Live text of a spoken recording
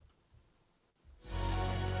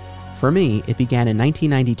For me, it began in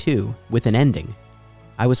 1992 with an ending.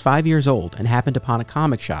 I was 5 years old and happened upon a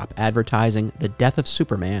comic shop advertising the death of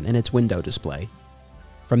Superman in its window display.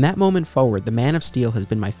 From that moment forward, the Man of Steel has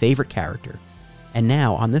been my favorite character. And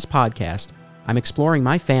now, on this podcast, I'm exploring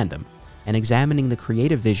my fandom and examining the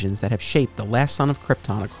creative visions that have shaped the last son of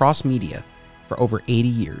Krypton across media for over 80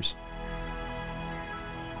 years.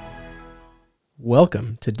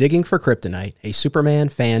 Welcome to Digging for Kryptonite, a Superman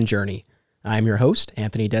fan journey. I'm your host,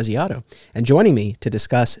 Anthony Desiato, and joining me to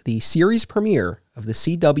discuss the series premiere of the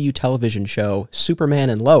CW television show Superman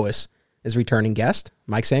and Lois is returning guest,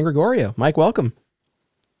 Mike Sangregorio. Mike, welcome.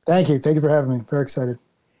 Thank you. Thank you for having me. Very excited.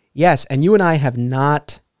 Yes, and you and I have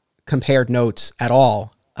not compared notes at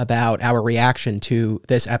all about our reaction to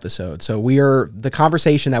this episode. So the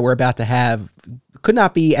conversation that we're about to have could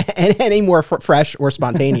not be any more fresh or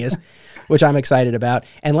spontaneous, which I'm excited about.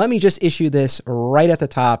 And let me just issue this right at the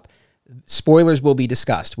top. Spoilers will be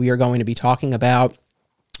discussed. We are going to be talking about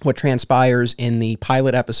what transpires in the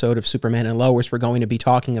pilot episode of Superman and Lois. We're going to be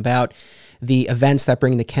talking about the events that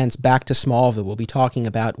bring the Kents back to Smallville. We'll be talking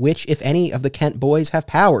about which, if any, of the Kent boys have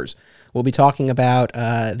powers. We'll be talking about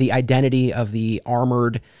the identity of the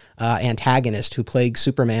armored antagonist who plagues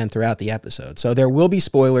Superman throughout the episode. So there will be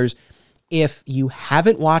spoilers. If you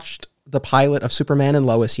haven't watched the pilot of Superman and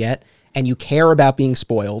Lois yet, and you care about being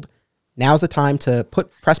spoiled, now's the time to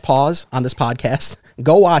press pause on this podcast,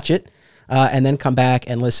 go watch it, and then come back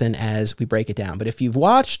and listen as we break it down. But if you've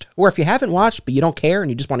watched, or if you haven't watched, but you don't care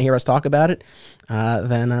and you just want to hear us talk about it,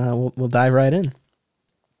 then we'll dive right in.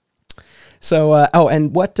 So,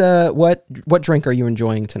 and what drink are you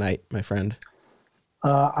enjoying tonight, my friend?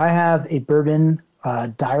 I have a bourbon,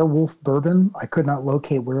 Direwolf bourbon. I could not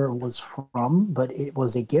locate where it was from, but it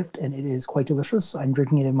was a gift, and it is quite delicious. I'm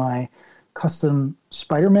drinking it in my custom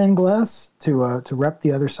Spider-Man glass to rep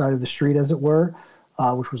the other side of the street, as it were,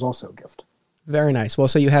 which was also a gift. Very nice. Well,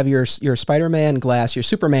 so you have your Spider-Man glass, your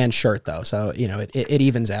Superman shirt, though, so you know it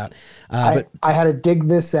evens out. But I had to dig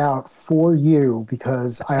this out for you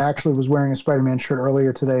because I actually was wearing a Spider-Man shirt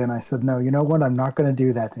earlier today, and I said, no, you know what? I'm not going to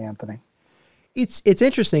do that to Anthony. It's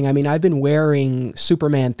interesting. I mean, I've been wearing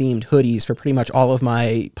Superman-themed hoodies for pretty much all of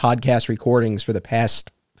my podcast recordings for the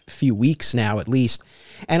past few weeks now, at least.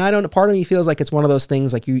 And I don't know, part of me feels like it's one of those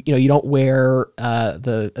things like you don't wear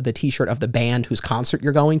the t-shirt of the band whose concert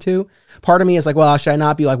you're going to. Part of me is like, well, should I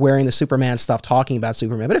not be like wearing the Superman stuff talking about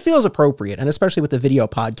Superman? But it feels appropriate. And especially with the video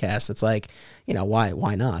podcast, it's like,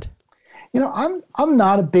 why not? I'm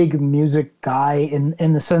not a big music guy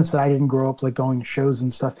in the sense that I didn't grow up like going to shows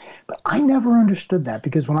and stuff, but I never understood that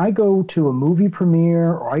because when I go to a movie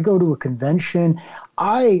premiere or I go to a convention,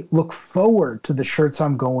 I look forward to the shirts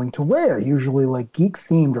I'm going to wear, usually like geek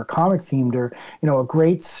themed or comic themed, or, a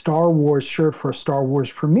great Star Wars shirt for a Star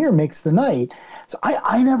Wars premiere makes the night. So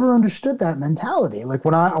I never understood that mentality. Like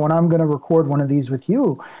when I'm going to record one of these with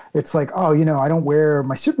you, it's like, oh, I don't wear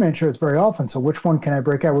my Superman shirts very often. So which one can I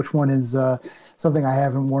break out? Which one is something I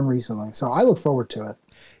haven't worn recently? So I look forward to it.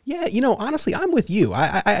 Yeah, honestly, I'm with you.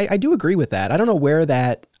 I do agree with that. I don't know where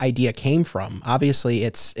that idea came from. Obviously,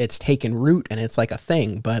 it's taken root and it's like a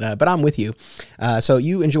thing, but I'm with you. So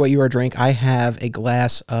you enjoy your drink. I have a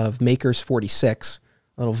glass of Maker's 46,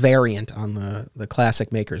 a little variant on the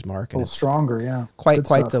classic Maker's Mark. A little stronger, yeah. Quite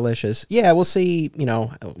delicious. Yeah, we'll see.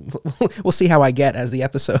 We'll see how I get as the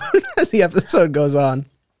episode goes on.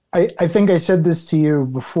 I think I said this to you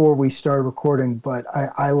before we started recording, but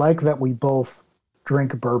I like that we both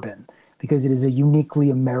drink bourbon because it is a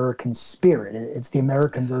uniquely American spirit. It's the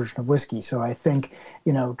American version of whiskey. So I think,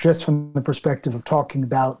 just from the perspective of talking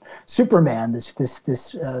about Superman,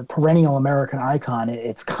 this perennial American icon,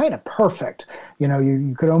 it's kind of perfect.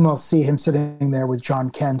 You could almost see him sitting there with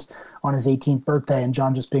John Kent on his 18th birthday and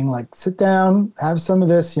John just being like, sit down, have some of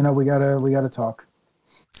this, we gotta talk.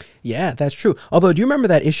 Yeah, that's true. Although, do you remember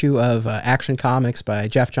that issue of Action Comics by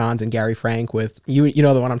Jeff Johns and Gary Frank with, you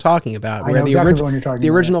know the one I'm talking about, where the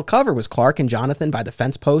original cover was Clark and Jonathan by the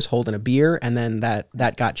fence post holding a beer, and then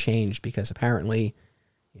that got changed because apparently,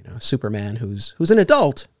 Superman, who's an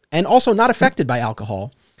adult and also not affected by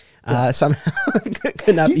alcohol, somehow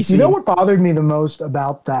could not be seen. You know what bothered me the most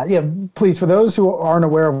about that? Yeah, please, for those who aren't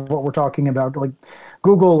aware of what we're talking about, like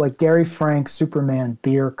Google like Gary Frank Superman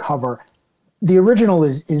beer cover. The original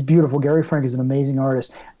is beautiful. Gary Frank is an amazing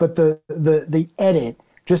artist, but the edit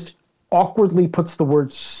just awkwardly puts the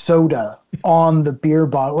word soda on the beer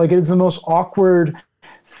bottle. Like it is the most awkward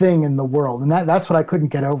thing in the world. And that's what I couldn't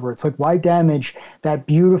get over. It's like, why damage that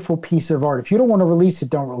beautiful piece of art? If you don't want to release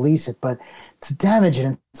it, don't release it. But to damage it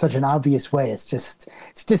in such an obvious way, it's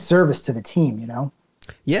disservice to the team, you know?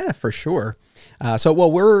 Yeah, for sure. So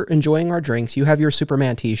while we're enjoying our drinks, you have your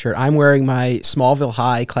Superman t-shirt. I'm wearing my Smallville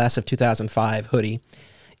High Class of 2005 hoodie.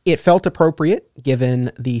 It felt appropriate given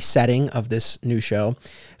the setting of this new show.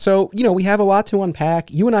 So, we have a lot to unpack.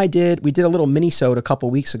 You and I did a little mini-sode a couple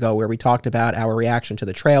weeks ago where we talked about our reaction to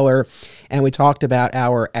the trailer, and we talked about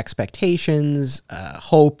our expectations,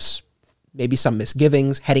 hopes, maybe some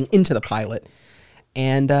misgivings heading into the pilot.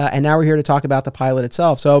 And now we're here to talk about the pilot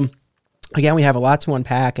itself. So again, we have a lot to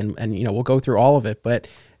unpack, and we'll go through all of it. But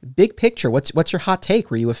big picture, what's your hot take?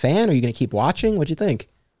 Were you a fan? Are you going to keep watching? What'd you think?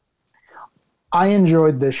 I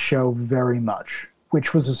enjoyed this show very much,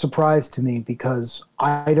 which was a surprise to me because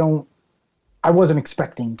I wasn't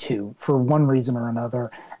expecting to, for one reason or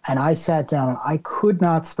another. And I sat down and I could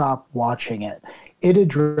not stop watching it. It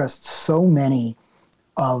addressed so many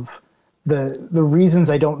of the reasons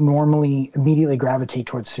I don't normally immediately gravitate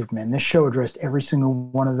towards Superman. This show addressed every single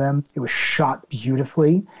one of them. It was shot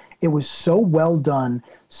beautifully. It was so well done,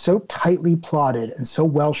 so tightly plotted, and so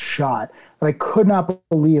well shot that I could not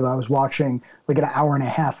believe I was watching like an hour and a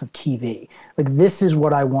half of TV. Like, this is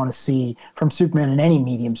what I want to see from Superman in any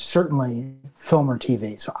medium, certainly film or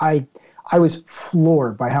TV. So I was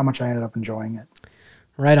floored by how much I ended up enjoying it.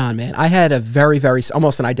 Right on, man. I had a very, very,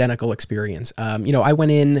 almost an identical experience. I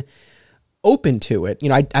went in open to it.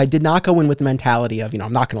 I did not go in with the mentality of,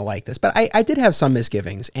 I'm not going to like this, but I did have some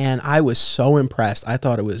misgivings, and I was so impressed. I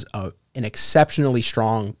thought it was an exceptionally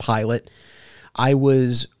strong pilot. I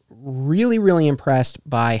was really, really impressed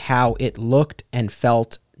by how it looked and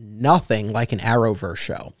felt nothing like an Arrowverse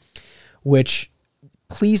show, which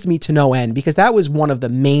pleased me to no end, because that was one of the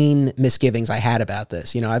main misgivings I had about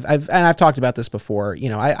this. I've talked about this before.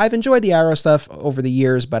 I've enjoyed the Arrow stuff over the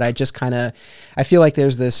years, but I just I feel like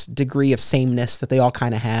there's this degree of sameness that they all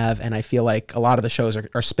kind of have, and I feel like a lot of the shows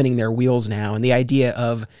are spinning their wheels now, and the idea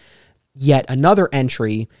of yet another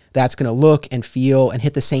entry that's going to look and feel and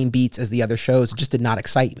hit the same beats as the other shows just did not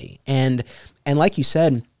excite me. And like you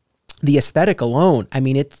said, the aesthetic alone,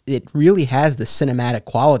 it really has the cinematic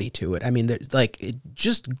quality to it. It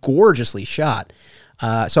just gorgeously shot.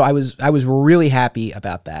 So I was really happy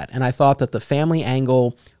about that. And I thought that the family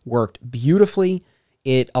angle worked beautifully.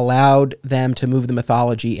 It allowed them to move the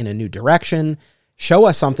mythology in a new direction, show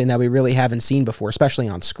us something that we really haven't seen before, especially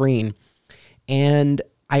on screen. And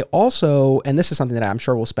I also, and this is something that I'm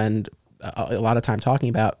sure we'll spend a lot of time talking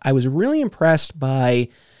about, I was really impressed by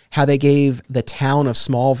how they gave the town of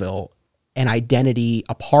Smallville an identity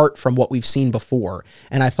apart from what we've seen before.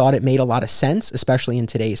 And I thought it made a lot of sense, especially in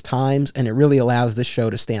today's times, and it really allows this show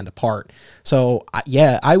to stand apart. So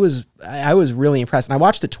yeah, I was really impressed, and I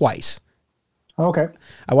watched it twice. Okay.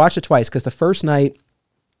 I watched it twice because the first night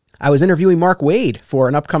I was interviewing Mark Waid for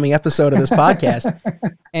an upcoming episode of this podcast.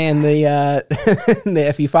 And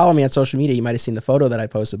if you follow me on social media, you might have seen the photo that I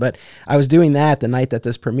posted, but I was doing that the night that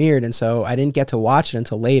this premiered. And so I didn't get to watch it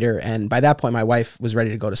until later. And by that point, my wife was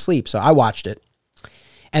ready to go to sleep. So I watched it.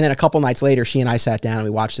 And then a couple nights later, she and I sat down and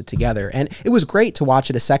we watched it together. And it was great to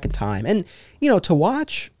watch it a second time. And, to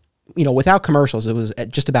watch, without commercials, it was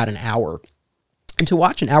just about an hour. And to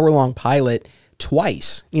watch an hour-long pilot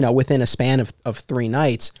twice, within a span of 3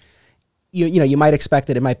 nights, you might expect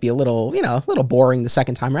that it might be a little boring the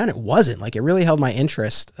second time around. It wasn't. Like, it really held my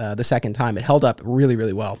interest the second time. It held up really,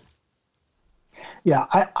 really well. Yeah,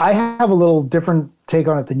 I have a little different take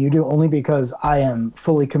on it than you do, only because I am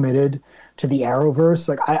fully committed to the Arrowverse.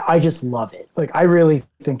 Like, I just love it. Like, I really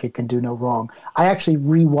think it can do no wrong. I actually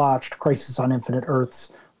rewatched Crisis on Infinite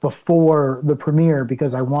Earths before the premiere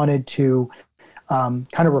because I wanted to kind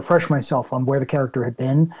of refresh myself on where the character had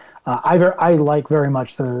been. I like very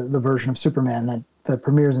much the version of Superman that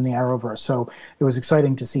premieres in the Arrowverse, so it was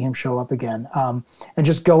exciting to see him show up again. And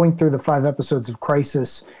just going through the 5 episodes of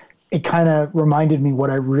Crisis, it kind of reminded me what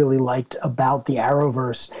I really liked about the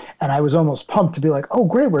Arrowverse, and I was almost pumped to be like, oh,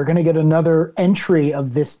 great, we're going to get another entry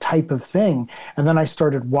of this type of thing. And then I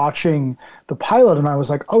started watching the pilot, and I was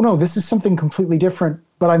like, oh, no, this is something completely different,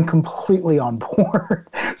 but I'm completely on board.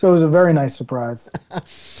 So it was a very nice surprise.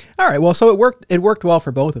 All right, well, so it worked well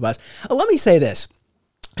for both of us. Let me say this,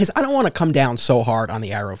 because I don't want to come down so hard on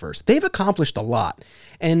the Arrowverse. They've accomplished a lot.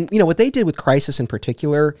 And, what they did with Crisis in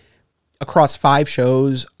particular, across 5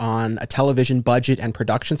 shows on a television budget and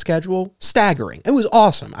production schedule, staggering. It was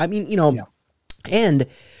awesome. Yeah. And,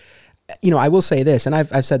 I will say this, and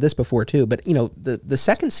I've said this before too, but, the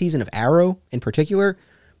second season of Arrow in particular,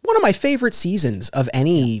 one of my favorite seasons of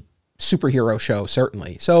any superhero show,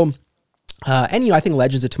 certainly. So And, I think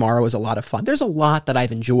Legends of Tomorrow is a lot of fun. There's a lot that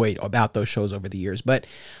I've enjoyed about those shows over the years, but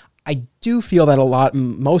I do feel that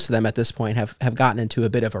most of them at this point have gotten into a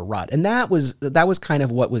bit of a rut. And that was kind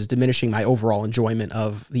of what was diminishing my overall enjoyment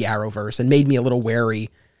of the Arrowverse and made me a little wary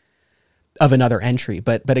of another entry.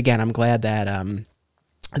 But again, I'm glad that,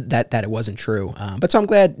 that it wasn't true. But so I'm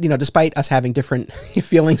glad, despite us having different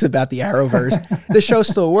feelings about the Arrowverse, the show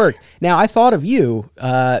still worked. Now, I thought of you,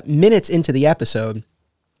 minutes into the episode.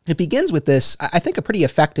 It begins with this, I think, a pretty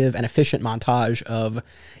effective and efficient montage of,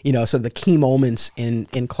 some of the key moments in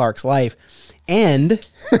Clark's life. And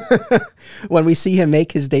when we see him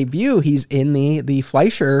make his debut, he's in the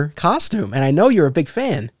Fleischer costume. And I know you're a big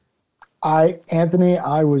fan. Anthony,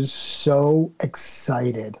 I was so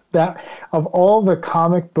excited that of all the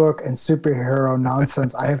comic book and superhero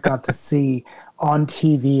nonsense I have got to see on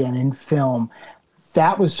TV and in film,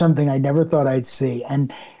 that was something I never thought I'd see.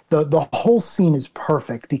 And the whole scene is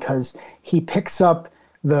perfect because he picks up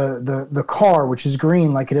the car, which is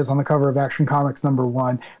green like it is on the cover of Action Comics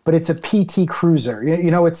 #1, but it's a PT Cruiser.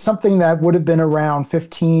 It's something that would have been around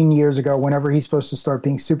 15 years ago whenever he's supposed to start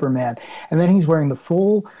being Superman. And then he's wearing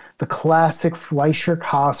the classic Fleischer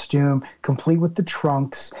costume, complete with the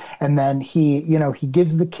trunks. And then he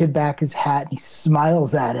gives the kid back his hat and he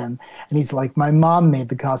smiles at him. And he's like, my mom made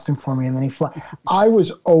the costume for me. And then I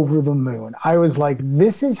was over the moon. I was like,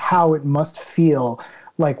 this is how it must feel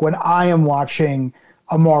like when I am watching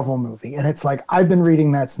a Marvel movie. And it's like, I've been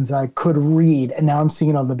reading that since I could read. And now I'm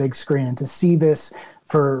seeing it on the big screen. And to see this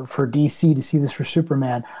for DC, to see this for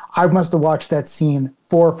Superman, I must have watched that scene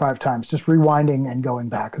 4 or 5 times, just rewinding and going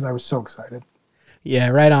back because I was so excited. Yeah,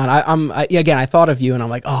 right on. I thought of you and I'm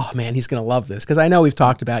like, oh man, he's going to love this. Cause I know we've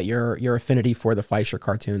talked about your affinity for the Fleischer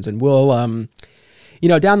cartoons, and we'll, down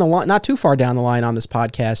the line, not too far down the line on this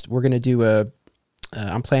podcast, we're going to do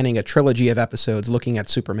I'm planning a trilogy of episodes looking at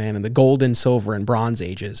Superman in the Golden, Silver, and Bronze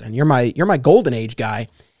Ages. And you're my Golden Age guy.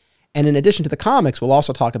 And in addition to the comics, we'll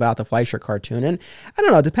also talk about the Fleischer cartoon. And I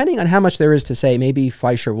don't know, depending on how much there is to say, maybe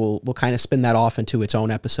Fleischer will kind of spin that off into its own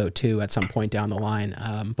episode too at some point down the line.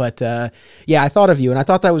 But I thought of you, and I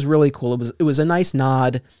thought that was really cool. It was a nice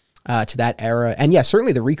nod to that era. And yeah,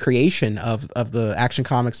 certainly the recreation of the Action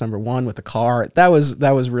Comics #1 with the car, that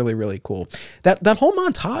was really, really cool. That whole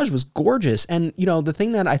montage was gorgeous. And, the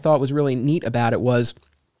thing that I thought was really neat about it was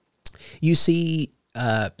you see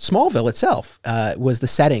Smallville itself was the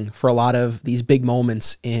setting for a lot of these big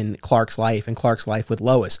moments in Clark's life with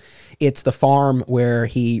Lois. It's the farm where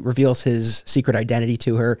he reveals his secret identity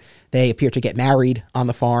to her. They appear to get married on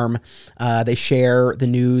the farm. They share the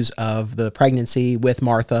news of the pregnancy with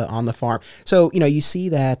Martha on the farm. So, you see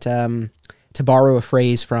that, to borrow a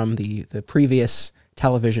phrase from the previous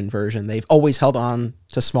television version, they've always held on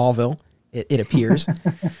to Smallville. It appears.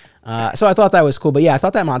 So I thought that was cool. But yeah, I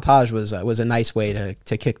thought that montage was a nice way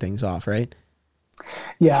to kick things off, right?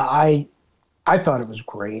 Yeah, I thought it was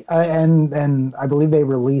great. And I believe they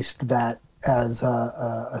released that as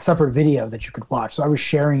a separate video that you could watch. So I was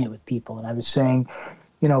sharing it with people, and I was saying,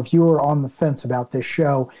 if you were on the fence about this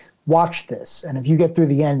show, watch this. And if you get through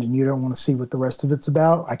the end and you don't want to see what the rest of it's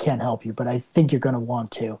about, I can't help you, but I think you're going to want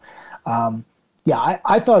to.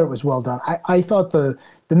 I thought it was well done. I thought the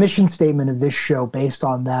mission statement of this show based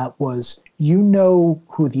on that was,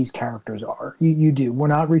 who these characters are. You do. We're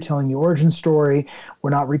not retelling the origin story.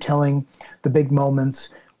 We're not retelling the big moments.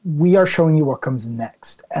 We are showing you what comes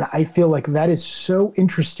next. And I feel like that is so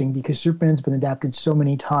interesting because Superman's been adapted so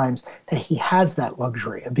many times that he has that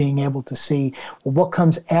luxury of being able to see, well, what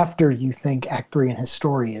comes after you think Act 3 in his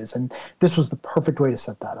story is. And this was the perfect way to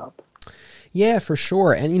set that up. Yeah, for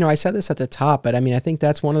sure. And, I said this at the top, but I think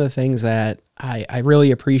that's one of the things that I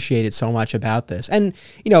really appreciated so much about this. And,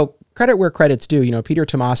 credit where credit's due. Peter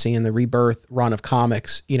Tomasi in the Rebirth run of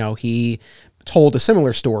comics, he told a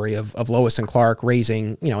similar story of Lois and Clark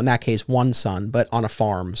raising, in that case, one son, but on a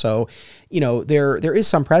farm. So, there is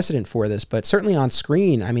some precedent for this, but certainly on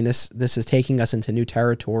screen, this is taking us into new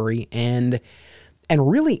territory and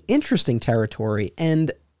really interesting territory.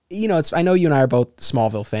 And, I know you and I are both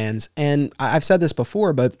Smallville fans, and I've said this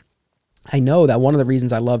before, but I know that one of the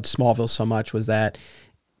reasons I loved Smallville so much was that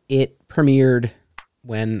it premiered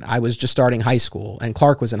when I was just starting high school and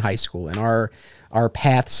Clark was in high school, and our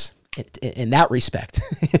paths in that respect,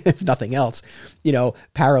 if nothing else,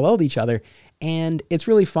 paralleled each other. And it's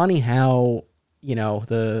really funny how,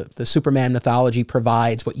 the Superman mythology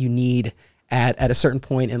provides what you need at a certain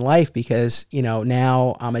point in life, because,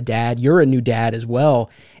 now I'm a dad, you're a new dad as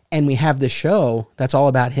well. And we have this show that's all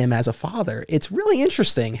about him as a father. It's really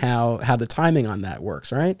interesting how the timing on that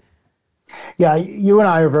works, right? Yeah, you and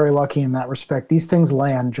I are very lucky in that respect. These things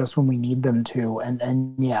land just when we need them to.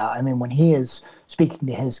 And yeah, I mean, when he is speaking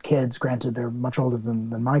to his kids, granted they're much older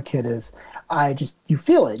than my kid is, you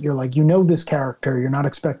feel it. You're like, you know, this character, you're not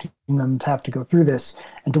expecting them to have to go through this.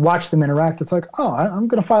 And to watch them interact, it's like, oh, I'm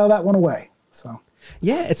going to file that one away. So.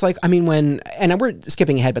 Yeah, it's like, I mean, and we're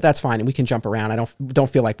skipping ahead, but that's fine, and we can jump around. I don't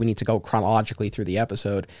feel like we need to go chronologically through the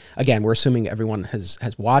episode. Again, we're assuming everyone has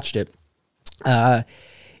watched it.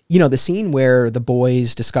 You know, the scene where the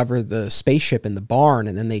boys discover the spaceship in the barn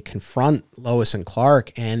and then they confront Lois and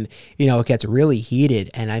Clark, and, you know, it gets really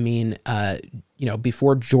heated. And I mean, you know,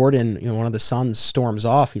 before Jordan, you know, one of the sons storms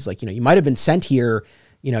off, he's like, you know, you might have been sent here,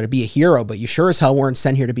 you know, to be a hero, but you sure as hell weren't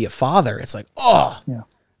sent here to be a father. It's like, oh, yeah.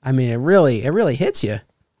 I mean, it really hits you.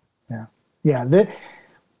 Yeah. Yeah.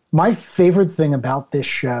 My favorite thing about this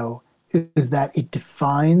show is that it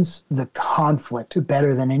defines the conflict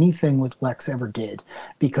better than anything with Lex ever did,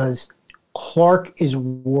 because Clark is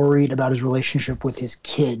worried about his relationship with his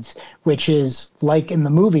kids, which is, like in the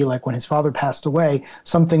movie, like when his father passed away,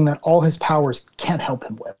 something that all his powers can't help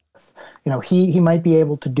him with. You know, he might be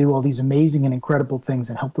able to do all these amazing and incredible things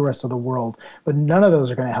and help the rest of the world, but none of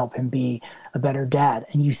those are going to help him be a better dad.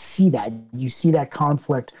 And you see that. You see that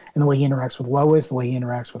conflict in the way he interacts with Lois, the way he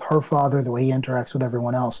interacts with her father, the way he interacts with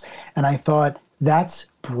everyone else. And I thought, that's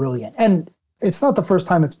brilliant. And it's not the first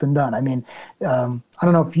time it's been done. I mean, I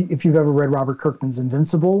don't know if you've ever read Robert Kirkman's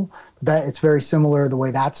Invincible. That it's very similar the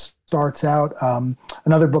way that starts out.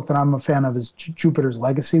 Another book that I'm a fan of is Jupiter's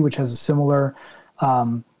Legacy, which has a similar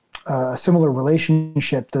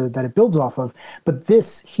relationship that it builds off of. But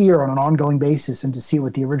this here on an ongoing basis, and to see it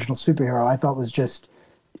with the original superhero, I thought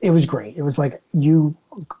it was great. It was like you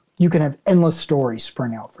can have endless stories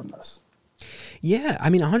spring out from this. Yeah,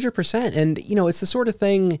 I mean, 100%. And, you know, it's the sort of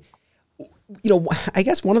thing, you know, I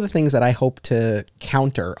guess one of the things that I hope to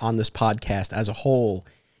counter on this podcast as a whole,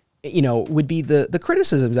 you know, would be the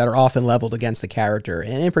criticisms that are often leveled against the character,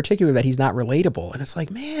 and in particular that he's not relatable. And it's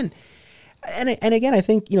like, man, and again, I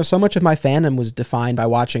think, you know, so much of my fandom was defined by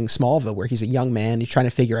watching Smallville, where he's a young man, he's trying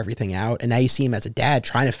to figure everything out, and now you see him as a dad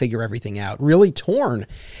trying to figure everything out, really torn,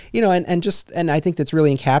 you know, and I think that's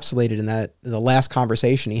really encapsulated in the last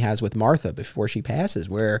conversation he has with Martha before she passes,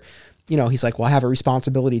 where, you know, he's like, well, I have a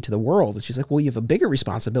responsibility to the world, and she's like, well, you have a bigger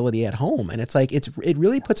responsibility at home. And it's like, it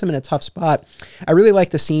really puts him in a tough spot. I really like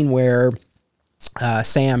the scene where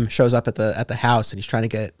Sam shows up at the house and he's trying to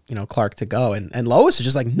get, you know, Clark to go, and Lois is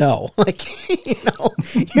just like, no, like, you know,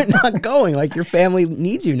 you're not going, like, your family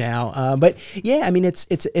needs you now. But yeah, I mean, it's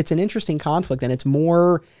an interesting conflict, and it's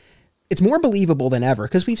more believable than ever,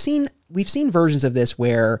 because we've seen versions of this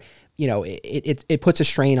where, you know, it puts a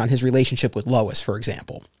strain on his relationship with Lois, for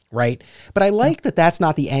example, right? But I like that that's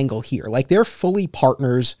not the angle here. Like, they're fully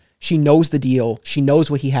partners. She knows the deal. She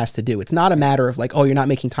knows what he has to do. It's not a matter of like, oh, you're not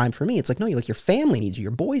making time for me. It's like, no, you're like, your family needs you.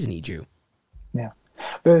 Your boys need you. Yeah.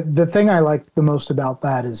 The thing I like the most about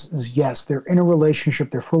that is yes, they're in a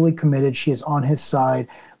relationship. They're fully committed. She is on his side.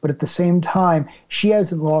 But at the same time, she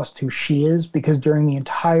hasn't lost who she is, because during the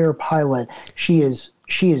entire pilot, she is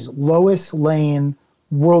Lois Lane,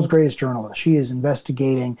 world's greatest journalist. She is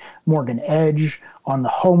investigating Morgan Edge on the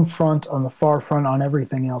home front, on the far front, on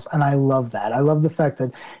everything else. And I love that. I love the fact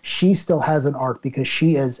that she still has an arc, because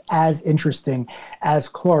she is as interesting as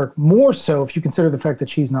Clark, more so if you consider the fact that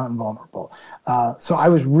she's not invulnerable. So I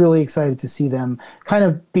was really excited to see them kind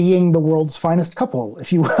of being the world's finest couple,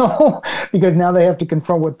 if you will, because now they have to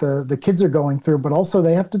confront what the kids are going through, but also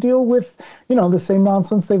they have to deal with, you know, the same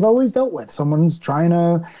nonsense they've always dealt with. Someone's trying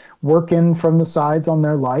to work in from the sides on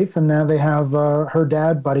their life, and now they have her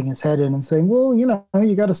dad butting his head in and saying, well, you know,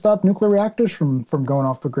 you got to stop nuclear reactors from going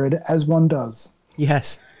off the grid, as one does.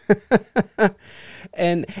 Yes.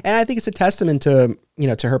 and I think it's a testament to, you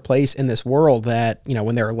know, to her place in this world, that, you know,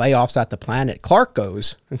 when there are layoffs at the planet, Clark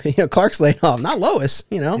goes, you know, Clark's laid off, not Lois,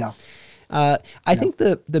 you know. Yeah. I think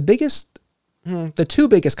the two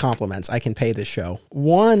biggest compliments I can pay this show,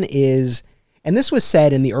 one is, and this was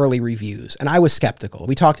said in the early reviews, and I was skeptical.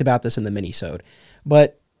 We talked about this in the minisode,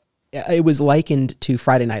 but it was likened to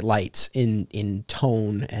Friday Night Lights in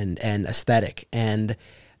tone and aesthetic, and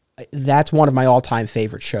that's one of my all-time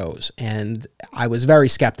favorite shows. And I was very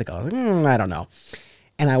skeptical. I was like, I don't know.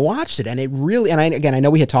 And I watched it, and it really, and I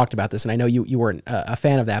know we had talked about this, and I know you weren't a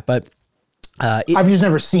fan of that, but I've just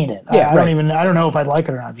never seen it. Yeah, I don't know if I'd like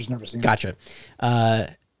it or not. I've just never seen it. Gotcha.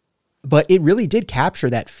 But it really did capture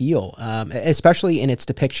that feel, especially in its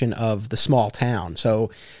depiction of the small town.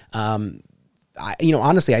 So,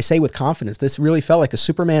 honestly, I say with confidence, this really felt like a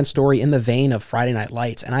Superman story in the vein of Friday Night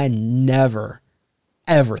Lights, and I never,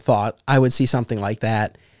 ever thought I would see something like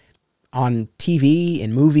that on TV,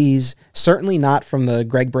 in movies, certainly not from the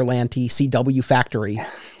Greg Berlanti CW factory.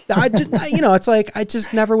 It's like, I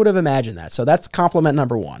just never would have imagined that. So that's compliment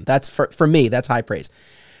number one. That's for me, that's high praise.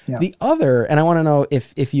 Yeah. The other, and I want to know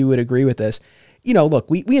if you would agree with this, look,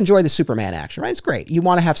 we enjoy the Superman action, right? It's great. You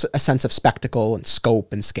want to have a sense of spectacle and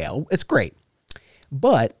scope and scale. It's great.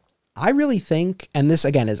 But I really think, and this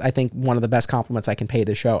again is, I think, one of the best compliments I can pay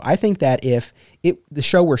the show. I think that if the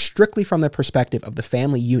show were strictly from the perspective of the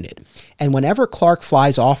family unit, and whenever Clark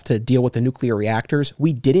flies off to deal with the nuclear reactors,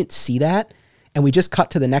 we didn't see that, and we just cut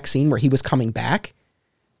to the next scene where he was coming back,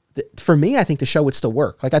 for me, I think the show would still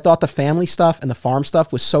work. Like, I thought the family stuff and the farm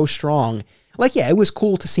stuff was so strong. Like, yeah, it was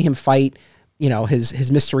cool to see him fight,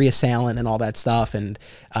 his mystery assailant and all that stuff, and,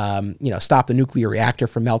 stop the nuclear reactor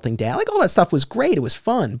from melting down. Like, all that stuff was great. It was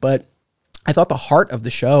fun. But I thought the heart of the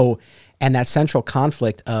show and that central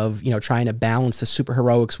conflict of, trying to balance the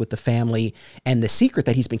superheroics with the family and the secret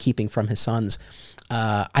that he's been keeping from his sons,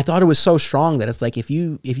 I thought it was so strong that it's like, if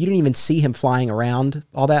you didn't even see him flying around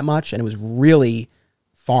all that much and it was really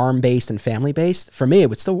farm-based and family-based, for me, it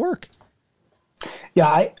would still work.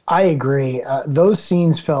 Yeah, I agree. Those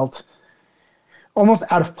scenes felt almost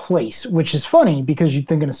out of place, which is funny because you'd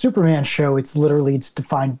think in a Superman show, it's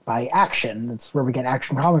defined by action. That's where we get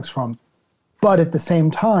Action Comics from. But at the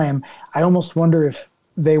same time, I almost wonder if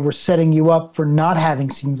they were setting you up for not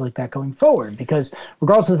having scenes like that going forward, because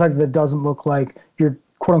regardless of the fact that it doesn't look like your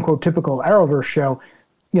quote-unquote typical Arrowverse show,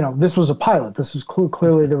 this was a pilot. This was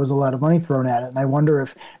clearly there was a lot of money thrown at it. And I wonder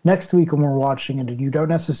if next week when we're watching it and you don't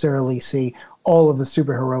necessarily see all of the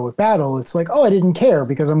superheroic battle, it's like, oh, I didn't care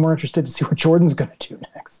because I'm more interested to see what Jordan's going to do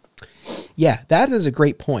next. Yeah, that is a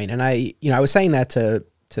great point. And I was saying that to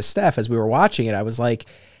Steph as we were watching it. I was like,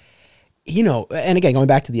 and again, going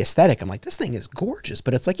back to the aesthetic, I'm like, this thing is gorgeous,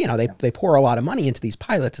 but it's like, they pour a lot of money into these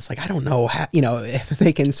pilots. It's like, I don't know how, if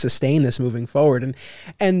they can sustain this moving forward.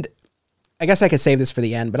 And I guess I could save this for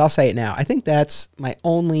the end, but I'll say it now. I think that's my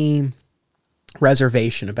only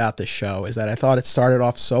reservation about this show, is that I thought it started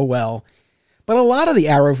off so well, but a lot of the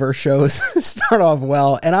Arrowverse shows start off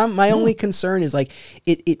well. And my only concern is like,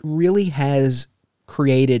 it really has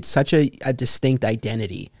created such a distinct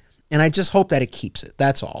identity. And I just hope that it keeps it.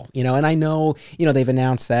 That's all, and I know, they've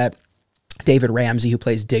announced that David Ramsey, who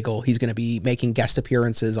plays Diggle, he's going to be making guest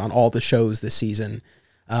appearances on all the shows this season,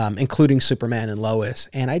 including Superman and Lois.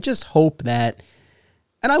 And I just hope that,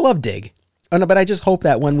 and I love Dig, but I just hope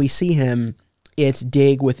that when we see him, it's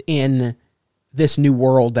Dig within this new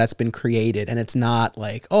world that's been created. And it's not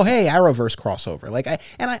like, oh, hey, Arrowverse crossover. Like,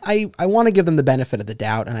 I want to give them the benefit of the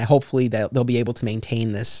doubt. And hopefully that they'll be able to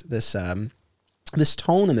maintain this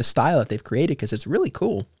tone and the style that they've created, because it's really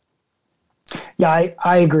cool. Yeah,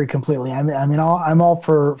 I agree completely. I mean, I'm all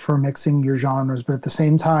for mixing your genres, but at the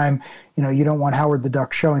same time, you don't want Howard the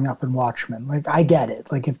Duck showing up in Watchmen. Like, I get it.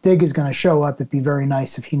 Like, if Dig is going to show up, it'd be very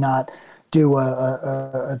nice if he not do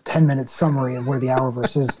a 10-minute summary of where the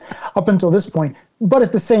Arrowverse is up until this point. But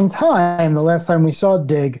at the same time, the last time we saw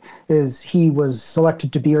Dig is he was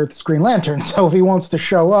selected to be Earth's Green Lantern. So if he wants to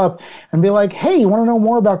show up and be like, hey, you want to know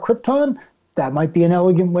more about Krypton? That might be an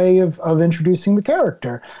elegant way of introducing the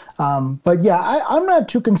character. But yeah, I'm not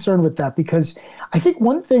too concerned with that, because I think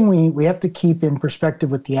one thing we have to keep in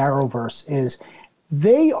perspective with the Arrowverse is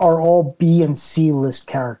they are all B and C list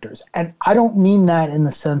characters. And I don't mean that in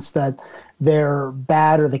the sense that they're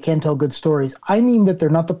bad or they can't tell good stories. I mean that they're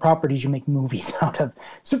not the properties you make movies out of.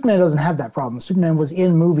 Superman doesn't have that problem. Superman was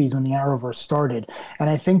in movies when the Arrowverse started. And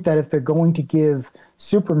I think that if they're going to give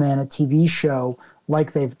Superman a TV show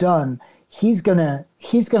like they've done, he's gonna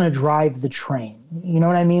drive the train. You know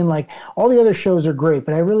what I mean? Like, all the other shows are great,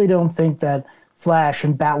 but I really don't think that Flash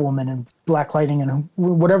and Batwoman and Black Lightning and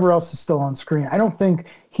whatever else is still on screen, I don't think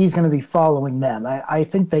he's going to be following them. I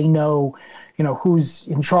think they know, who's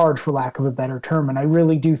in charge, for lack of a better term. And I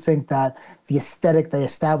really do think that the aesthetic they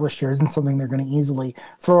established here isn't something they're going to easily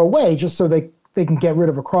throw away just so they can get rid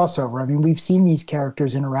of a crossover. I mean, we've seen these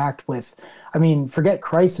characters interact with, forget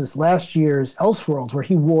Crisis, last year's Elseworlds, where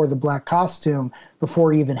he wore the black costume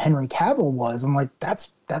before even Henry Cavill was. I'm like,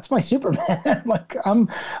 that's my Superman. Like,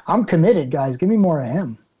 I'm committed, guys. Give me more of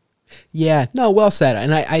him. Yeah, no, well said.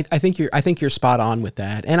 And I think you're spot on with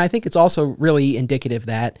that. And I think it's also really indicative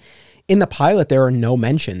that in the pilot there are no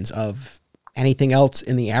mentions of anything else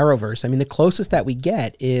in the Arrowverse. I mean, the closest that we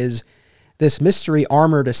get is this mystery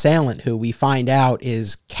armored assailant who we find out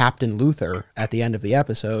is Captain Luthor at the end of the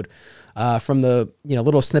episode. From the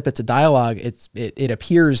little snippets of dialogue, it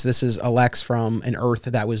appears this is Alex from an Earth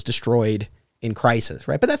that was destroyed in Crisis,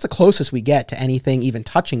 right? But that's the closest we get to anything even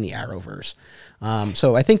touching the Arrowverse.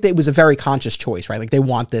 So I think that it was a very conscious choice, right? Like they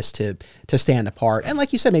want this to stand apart, and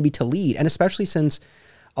like you said, maybe to lead, and especially since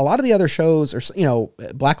a lot of the other shows are, you know,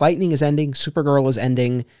 Black Lightning is ending, Supergirl is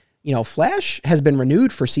ending, you know, Flash has been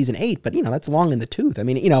renewed for season 8, but you know that's long in the tooth. I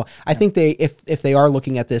mean, you know, I think if they are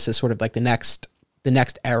looking at this as sort of like the next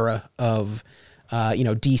era of you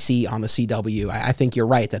know, DC on the CW, I think you're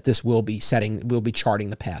right that this will be charting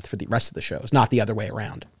the path for the rest of the shows, not the other way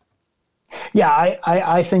around. Yeah,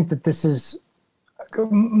 I think that this is,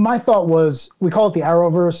 my thought was, we call it the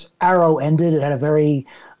Arrowverse. Arrow ended. It had a very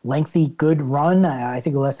lengthy, good run. I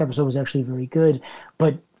think the last episode was actually very good,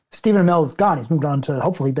 but Stephen Amell's gone. He's moved on to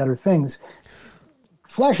hopefully better things.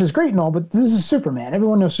 Flash is great and all, but this is Superman.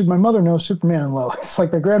 Everyone knows Superman. My mother knows Superman and Lois.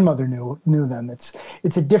 Like my grandmother knew them.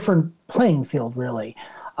 It's a different playing field, really.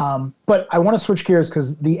 But I want to switch gears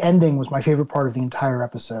because the ending was my favorite part of the entire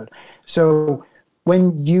episode. So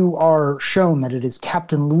when you are shown that it is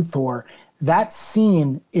Captain Luthor, that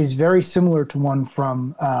scene is very similar to one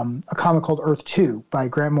from a comic called Earth 2 by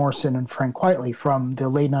Grant Morrison and Frank Quitely from the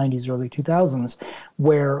late 90s, early 2000s,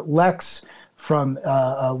 where Lex, from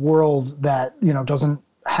a world that, you know, doesn't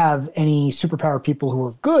have any superpower people who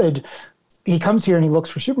are good, he comes here and he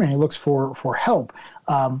looks for Superman. He looks for help.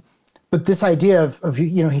 But this idea of,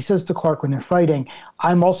 you know, he says to Clark when they're fighting,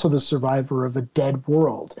 I'm also the survivor of a dead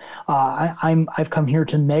world. I've come here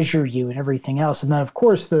to measure you and everything else. And then, of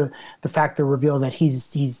course, the fact they reveal that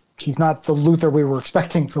he's not the Luthor we were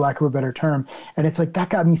expecting, for lack of a better term. And it's like,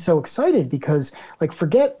 that got me so excited because, like,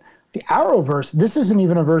 forget the Arrowverse, this isn't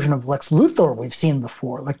even a version of Lex Luthor we've seen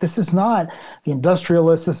before. Like, this is not the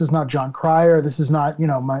Industrialist. This is not John Cryer. This is not, you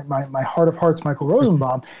know, my heart of hearts, Michael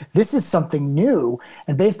Rosenbaum. This is something new.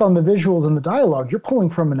 And based on the visuals and the dialogue, you're pulling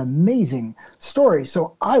from an amazing story.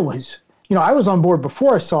 So I was on board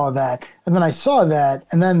before I saw that. And then I saw that.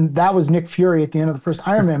 And then that was Nick Fury at the end of the first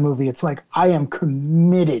Iron Man movie. It's like, I am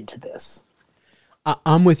committed to this.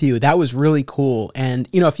 I'm with you. That was really cool. And,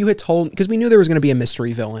 you know, if you had told, because we knew there was going to be a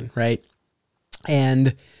mystery villain, right?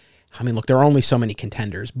 And I mean, look, there are only so many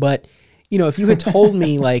contenders, but, you know, if you had told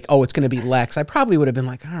me like, oh, it's going to be Lex, I probably would have been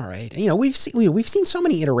like, all right. You know, we've seen so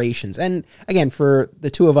many iterations. And again, for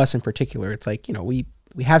the two of us in particular, it's like, you know, we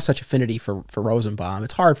have such affinity for Rosenbaum.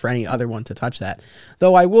 It's hard for any other one to touch that.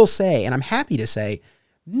 Though I will say, and I'm happy to say,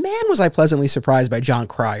 man, was I pleasantly surprised by John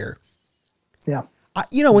Cryer. Yeah.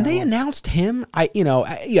 You know, when they announced him,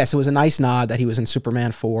 yes, it was a nice nod that he was in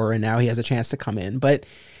Superman 4 and now he has a chance to come in. But,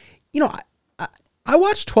 you know, I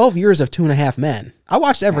watched 12 years of 2.5 Men. I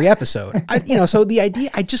watched every episode. So the idea,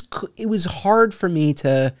 it was hard for me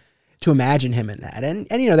to imagine him in that. And,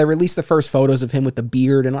 you know, they released the first photos of him with the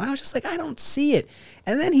beard and I was just like, I don't see it.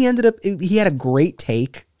 And then he had a great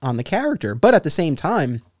take on the character. But at the same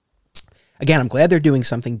time, again, I'm glad they're doing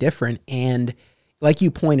something different. And like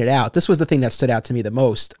you pointed out, this was the thing that stood out to me the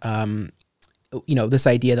most. You know, this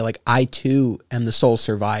idea that like I too am the sole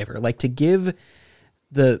survivor, like to give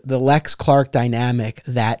the Lex Clark dynamic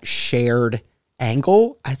that shared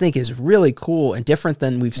angle, I think is really cool and different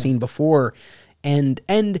than we've seen before. And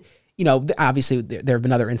you know, obviously there have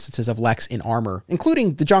been other instances of Lex in armor,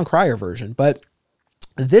 including the John Cryer version, but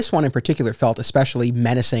this one in particular felt especially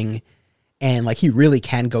menacing and like he really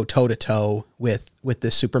can go toe to toe with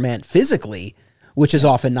this Superman physically, which is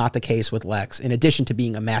often not the case with Lex, in addition to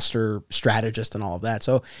being a master strategist and all of that.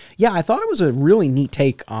 So, yeah, I thought it was a really neat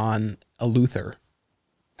take on a Luthor.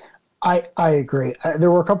 I agree.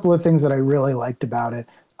 There were a couple of things that I really liked about it.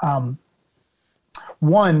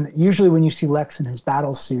 One, usually when you see Lex in his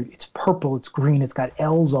battle suit, it's purple, it's green, it's got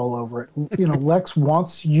L's all over it. You know, Lex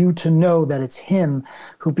wants you to know that it's him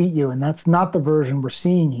who beat you, and that's not the version we're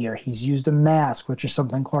seeing here. He's used a mask, which is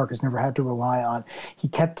something Clark has never had to rely on. He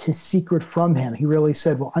kept his secret from him. He really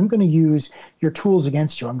said, well, I'm going to use your tools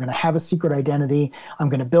against you. I'm going to have a secret identity. I'm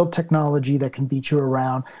going to build technology that can beat you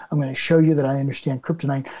around. I'm going to show you that I understand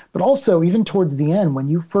kryptonite. But also, even towards the end, when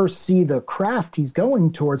you first see the craft he's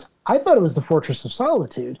going towards, I thought it was the Fortress of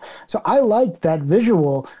Solitude. So I liked that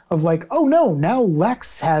visual of like, oh no, now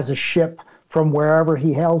Lex has a ship from wherever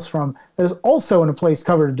he hails from that is also in a place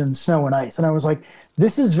covered in snow and ice. And I was like,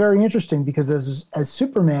 this is very interesting because as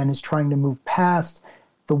Superman is trying to move past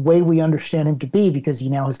the way we understand him to be, because he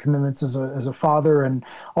now has commitments as a father and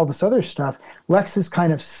all this other stuff, Lex is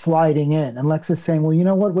kind of sliding in. And Lex is saying, well, you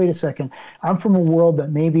know what? Wait a second. I'm from a world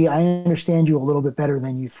that maybe I understand you a little bit better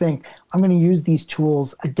than you think. I'm going to use these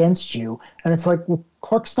tools against you. And it's like, well,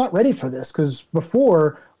 Clark's not ready for this, because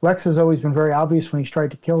before, Lex has always been very obvious when he's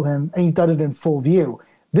tried to kill him, and he's done it in full view.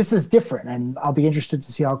 This is different, and I'll be interested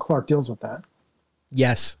to see how Clark deals with that.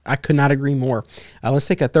 Yes, I could not agree more. Let's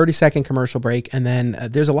take a 30-second commercial break, and then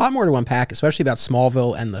there's a lot more to unpack, especially about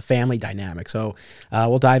Smallville and the family dynamic. So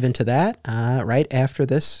we'll dive into that right after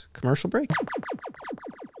this commercial break.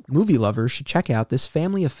 Movie lovers should check out this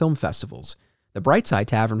family of film festivals: the Brightside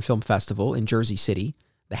Tavern Film Festival in Jersey City,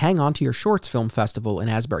 the Hang On to Your Shorts Film Festival in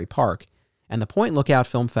Asbury Park, and the Point Lookout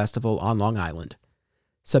Film Festival on Long Island.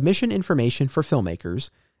 Submission information for filmmakers,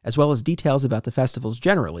 as well as details about the festivals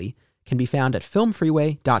generally, can be found at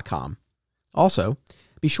filmfreeway.com. Also,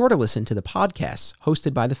 be sure to listen to the podcasts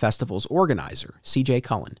hosted by the festival's organizer, CJ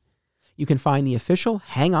Cullen. You can find the official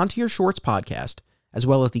Hang On to Your Shorts podcast, as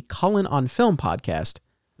well as the Cullen on Film podcast,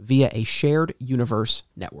 via a shared universe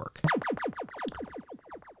network.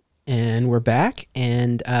 And we're back,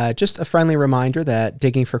 and just a friendly reminder that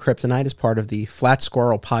Digging for Kryptonite is part of the Flat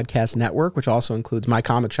Squirrel Podcast Network, which also includes My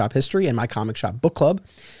Comic Shop History and My Comic Shop Book Club.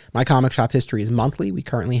 My Comic Shop History is monthly. We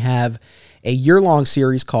currently have a year-long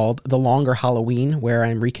series called The Longer Halloween, where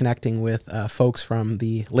I'm reconnecting with folks from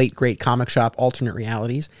the late, great Comic Shop alternate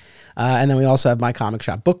realities. And then we also have My Comic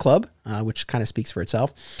Shop Book Club, which kind of speaks for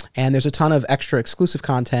itself. And there's a ton of extra exclusive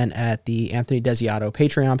content at the Anthony Desiato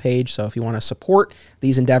Patreon page. So if you want to support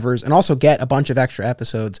these endeavors and also get a bunch of extra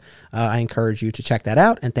episodes, I encourage you to check that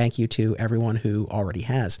out. And thank you to everyone who already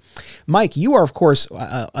has. Mike, you are, of course,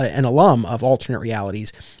 an alum of alternate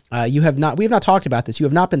realities. We have not talked about this. You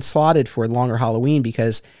have not been slotted for Longer Halloween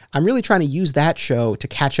because I'm really trying to use that show to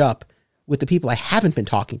catch up with the people I haven't been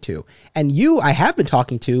talking to. And you, I have been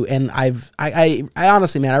talking to, and I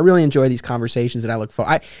honestly, man, I really enjoy these conversations, and I look for,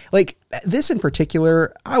 like this in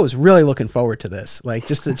particular, I was really looking forward to this, like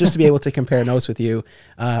just to be able to compare notes with you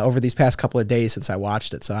over these past couple of days since I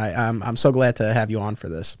watched it. So I'm so glad to have you on for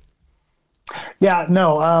this. Yeah,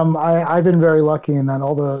 no, I've been very lucky in that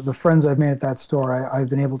all the friends I've made at that store, I've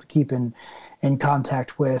been able to keep in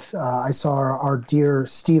contact with. I saw our dear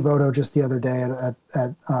Steve Odo just the other day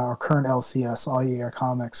at our current LCS, All Year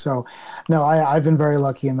Comics. So, no, I've been very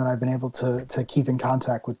lucky in that I've been able to keep in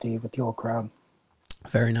contact with the old crowd.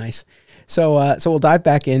 Very nice. So we'll dive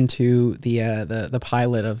back into the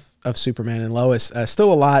pilot of Superman and Lois.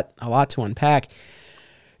 Still a lot to unpack.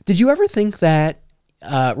 Did you ever think that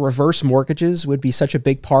reverse mortgages would be such a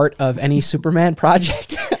big part of any Superman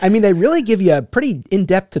project? I mean, they really give you a pretty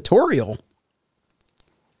in-depth tutorial.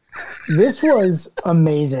 This was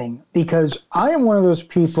amazing because I am one of those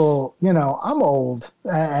people, I'm old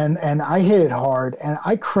and I hit it hard, and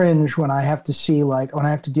I cringe when I have to see, when I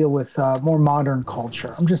have to deal with more modern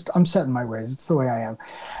culture. I'm set in my ways. It's the way I am.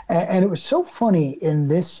 And it was so funny in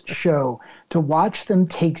this show to watch them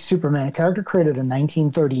take Superman, a character created in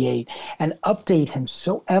 1938, and update him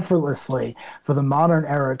so effortlessly for the modern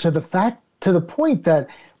era, to the point that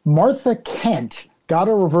Martha Kent got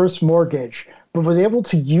a reverse mortgage, but was able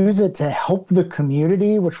to use it to help the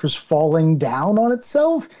community, which was falling down on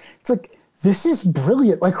itself. It's like, this is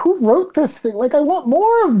brilliant. Like, who wrote this thing? Like, I want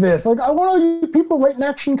more of this. Like, I want all you people writing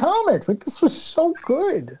Action Comics. Like, this was so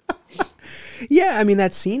good. Yeah, I mean,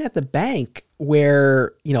 that scene at the bank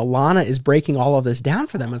where, Lana is breaking all of this down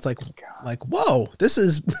for them. It's like, whoa, this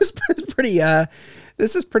is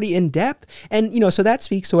pretty in depth. And, so that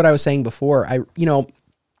speaks to what I was saying before.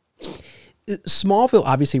 Smallville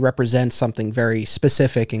obviously represents something very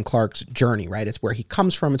specific in Clark's journey, right? It's where he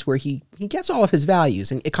comes from. It's where he gets all of his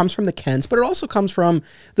values, and it comes from the Kents, but it also comes from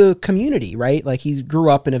the community, right? Like, he grew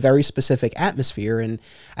up in a very specific atmosphere. And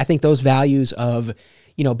I think those values of,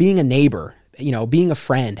 being a neighbor, being a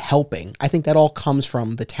friend, helping, I think that all comes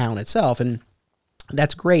from the town itself. And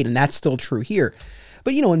that's great. And that's still true here.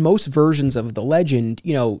 But, in most versions of the legend,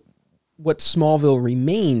 what Smallville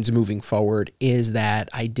remains moving forward is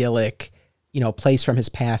that idyllic, place from his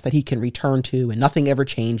past that he can return to, and nothing ever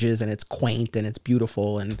changes, and it's quaint and it's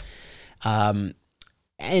beautiful. And I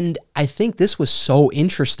think this was so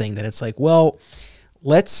interesting that it's like, well,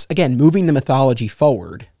 let's, again, moving the mythology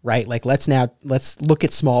forward, right? Like, let's look at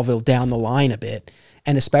Smallville down the line a bit,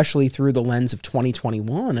 and especially through the lens of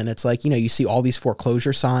 2021. And it's like, you see all these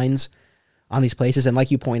foreclosure signs on these places. And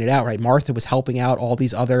like you pointed out, right, Martha was helping out all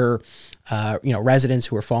these other, residents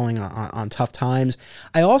who were falling on tough times.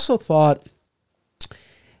 I also thought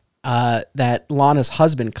that Lana's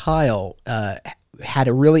husband, Kyle, had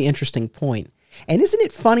a really interesting point. And isn't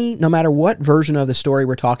it funny, no matter what version of the story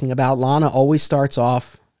we're talking about, Lana always starts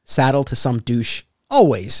off saddled to some douche.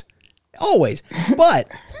 Always. But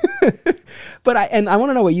I want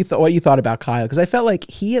to know what you thought about Kyle, because I felt like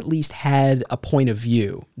he at least had a point of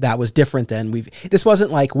view that was different than this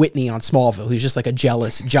wasn't like Whitney on Smallville, who's just like a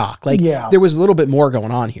jealous jock. Like, yeah. There was a little bit more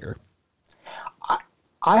going on here.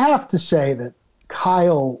 I have to say that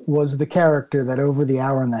Kyle was the character that over the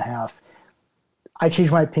hour and a half, I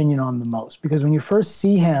changed my opinion on the most, because when you first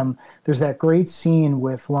see him, there's that great scene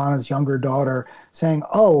with Lana's younger daughter saying,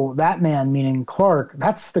 "Oh, that man," meaning Clark,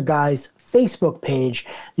 "that's the guy's Facebook page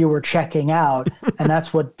you were checking out, and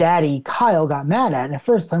that's what Daddy Kyle got mad at." And at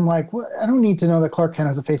first I'm like, well, I don't need to know that Clark Kent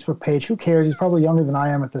has a Facebook page. Who cares? He's probably younger than I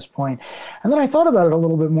am at this point. And then I thought about it a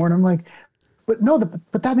little bit more, and I'm like, but no,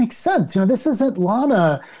 but that makes sense. This isn't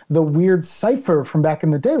Lana, the weird cipher from back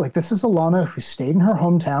in the day. Like, this is a Lana who stayed in her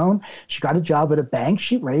hometown. She got a job at a bank.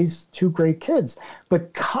 She raised two great kids.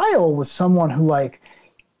 But Kyle was someone who, like,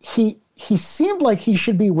 he seemed like he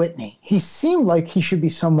should be Whitney. He seemed like he should be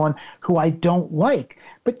someone who I don't like.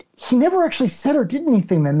 But he never actually said or did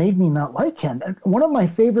anything that made me not like him. And one of my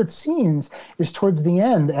favorite scenes is towards the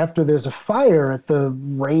end, after there's a fire at the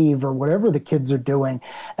rave or whatever the kids are doing.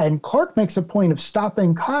 And Clark makes a point of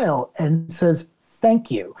stopping Kyle and says,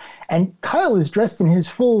 "Thank you." And Kyle is dressed in his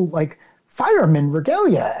full, like, fireman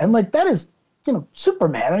regalia. And, like, that is,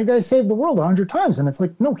 Superman. I gotta save the world 100 times. And it's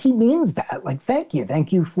like, no, he means that. Like, thank you.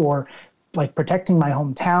 Thank you for, like, protecting my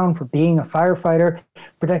hometown, for being a firefighter,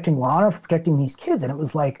 protecting Lana, for protecting these kids. And it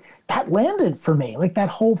was like, that landed for me. Like, that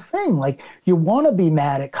whole thing. Like, you want to be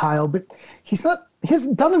mad at Kyle, but he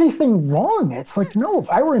hasn't done anything wrong. It's like, no, if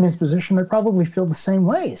I were in his position, I'd probably feel the same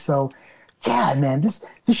way. So, yeah, man, this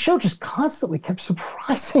show just constantly kept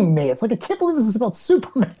surprising me. It's like, I can't believe this is about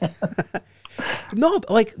Superman. No,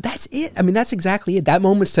 like, that's it. I mean, that's exactly it. That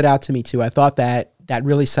moment stood out to me too. I thought that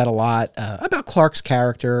really said a lot about Clark's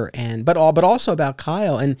character, but also about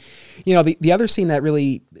Kyle. And the other scene that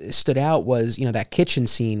really stood out was that kitchen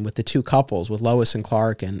scene with the two couples, with Lois and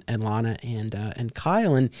Clark, and Lana and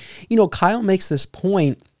Kyle. And Kyle makes this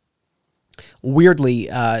point. Weirdly,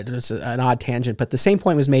 it's an odd tangent, but the same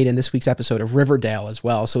point was made in this week's episode of Riverdale as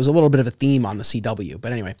well. So it was a little bit of a theme on the CW.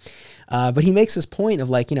 But anyway, but he makes this point of,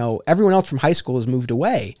 like, everyone else from high school has moved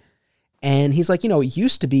away. And he's like, it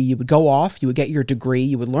used to be you would go off, you would get your degree,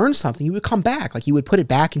 you would learn something, you would come back. Like, you would put it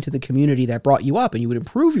back into the community that brought you up, and you would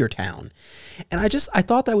improve your town. And I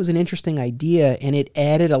thought that was an interesting idea, and it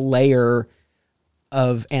added a layer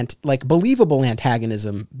of believable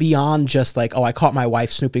antagonism beyond just like, oh, I caught my wife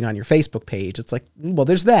snooping on your Facebook page. It's like, well,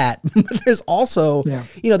 there's that, but there's also,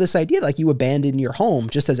 this idea like you abandoned your home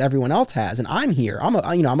just as everyone else has. And I'm here. I'm a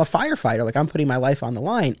firefighter. Like, I'm putting my life on the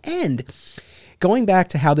line. And going back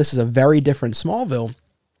to how this is a very different Smallville,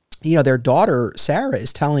 their daughter, Sarah,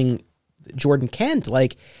 is telling Jordan Kent,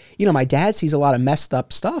 like, my dad sees a lot of messed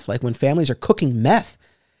up stuff. Like, when families are cooking meth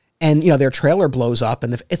and, their trailer blows up,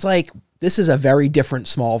 and it's like, this is a very different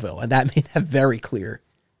Smallville, and that made that very clear.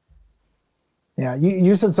 Yeah,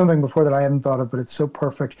 you said something before that I hadn't thought of, but it's so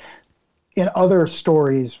perfect. In other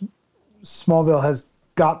stories, Smallville has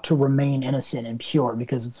got to remain innocent and pure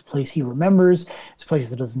because it's a place he remembers. It's a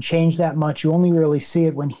place that doesn't change that much. You only really see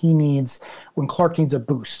it when Clark needs a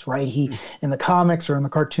boost, right? In the comics or in the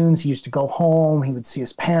cartoons, he used to go home, he would see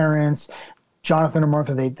his parents. Jonathan or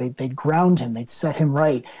Martha, they'd ground him, they'd set him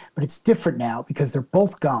right. But it's different now because they're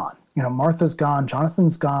both gone. Martha's gone,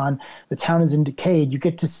 Jonathan's gone, the town is in decay.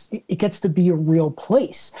 It gets to be a real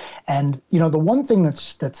place. And, the one thing that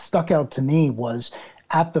stuck out to me was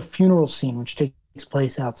at the funeral scene, which takes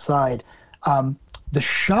place outside, the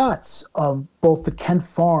shots of both the Kent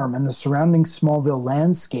farm and the surrounding Smallville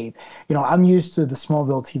landscape. I'm used to the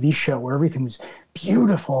Smallville TV show where everything was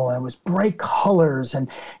beautiful and it was bright colors, and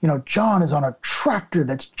John is on a tractor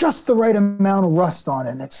that's just the right amount of rust on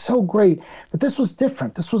it, and it's so great. But this was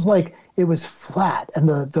different. This was like, it was flat, and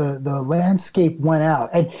the landscape went out,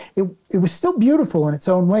 and it was still beautiful in its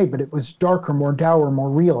own way, but it was darker, more dour, more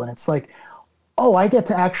real. And it's like, oh, I get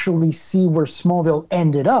to actually see where Smallville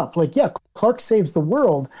ended up. Like, yeah, Clark saves the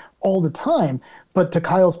world all the time, but to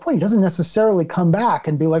Kyle's point, he doesn't necessarily come back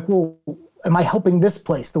and be like, well, am I helping this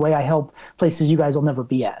place the way I help places you guys will never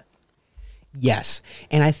be at? Yes.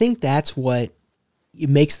 And I think that's what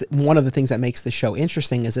makes one of the things that makes the show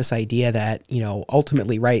interesting is this idea that,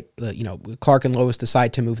 ultimately, right, Clark and Lois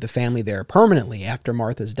decide to move the family there permanently after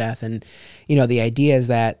Martha's death. And, the idea is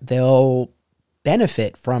that they'll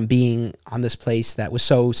benefit from being on this place that was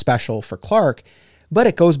so special for Clark, but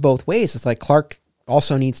it goes both ways. It's like Clark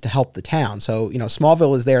also needs to help the town. So,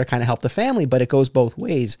 Smallville is there to kind of help the family, but it goes both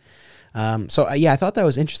ways. I thought that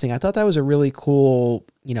was interesting. I thought that was a really cool,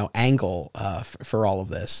 angle for all of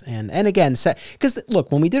this. And again, because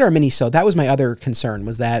look, when we did our mini-sode, that was my other concern,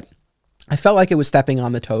 was that I felt like it was stepping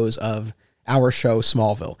on the toes of our show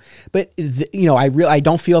Smallville. But, I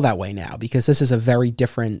don't feel that way now because this is a very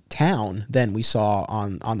different town than we saw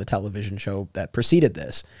on the television show that preceded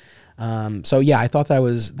this. I thought that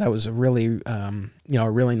was a really,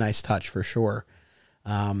 a really nice touch for sure.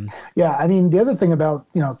 Yeah, I mean, the other thing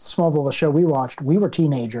about, Smallville, the show we watched, we were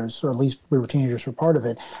teenagers, or at least we were teenagers for part of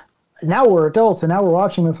it. Now we're adults, and now we're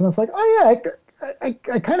watching this, and it's like, oh yeah,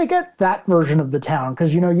 I kind of get that version of the town,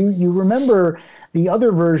 because you remember the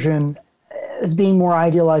other version as being more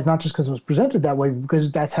idealized, not just because it was presented that way,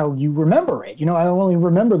 because that's how you remember it. I only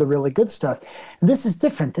remember the really good stuff. And this is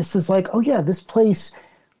different. This is like, oh yeah, this place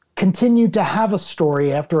continued to have a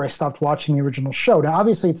story after I stopped watching the original show. Now,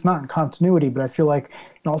 obviously, it's not in continuity, but I feel like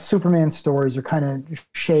all Superman stories are kind of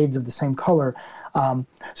shades of the same color.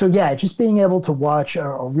 So yeah, just being able to watch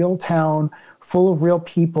a real town full of real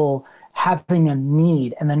people having a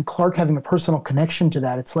need, and then Clark having a personal connection to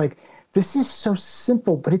that. It's like, this is so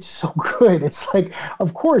simple, but it's so good. It's like,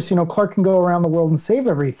 of course, Clark can go around the world and save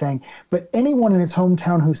everything, but anyone in his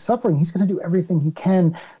hometown who's suffering, he's going to do everything he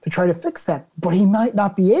can to try to fix that, but he might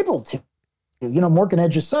not be able to. Morgan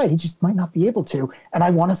Edge's side, he just might not be able to, and I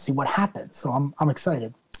want to see what happens. So I'm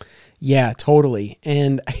excited. Yeah, totally.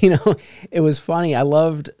 And it was funny. I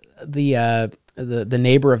loved the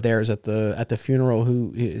neighbor of theirs at the funeral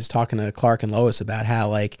who is talking to Clark and Lois about how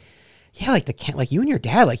like you and your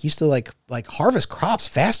dad used to like harvest crops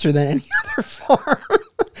faster than any other farm.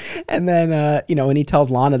 And then when he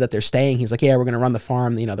tells Lana that they're staying, he's like, yeah, we're gonna run the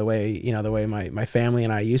farm the way my family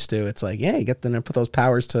and I used to. It's like, yeah, you get them to put those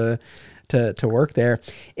powers to work there.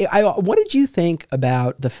 What did you think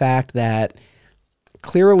about the fact that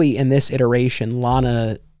clearly in this iteration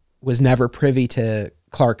Lana was never privy to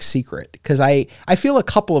Clark's secret? Because I feel a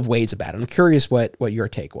couple of ways about it. I'm curious what your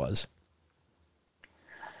take was.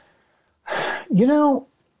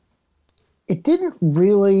 It didn't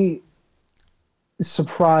really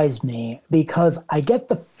surprise me, because I get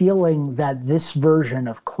the feeling that this version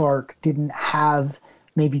of Clark didn't have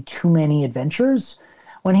maybe too many adventures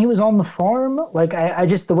when he was on the farm. Like I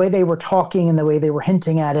just, the way they were talking and the way they were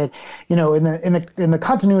hinting at it, in the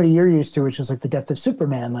continuity you're used to, which is like the death of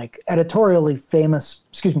Superman, like editorial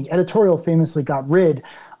famously got rid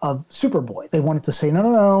of Superboy. They wanted to say,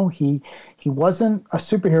 no, he wasn't a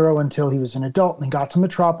superhero until he was an adult and he got to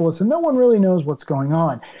Metropolis, and no one really knows what's going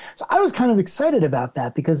on. So I was kind of excited about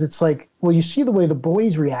that, because it's like, well, you see the way the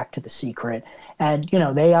boys react to the secret, and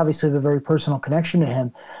they obviously have a very personal connection to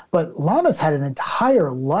him. But Lana's had an entire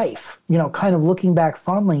life, kind of looking back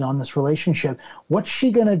fondly on this relationship. What's she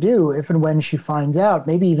gonna do if and when she finds out,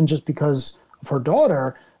 maybe even just because of her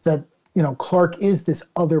daughter, that Clark is this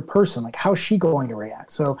other person? Like, how's she going to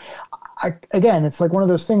react? So again, it's like one of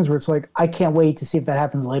those things where it's like, I can't wait to see if that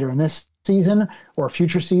happens later in this season or a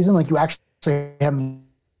future season. Like, you actually have me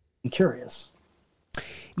curious.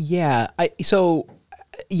 Yeah. I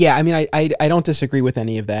don't disagree with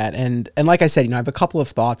any of that. And like I said, I have a couple of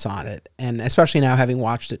thoughts on it, and especially now having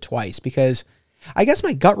watched it twice, because I guess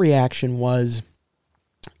my gut reaction was,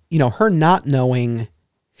 her not knowing,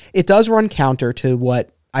 it does run counter to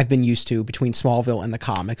what I've been used to between Smallville and the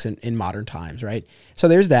comics in modern times, right? So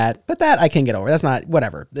there's that, but that I can get over. That's not,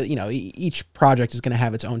 whatever. Each project is going to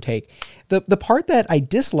have its own take. The part that I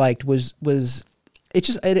disliked was it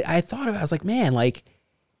just, I thought of it, I was like, man, like,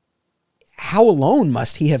 how alone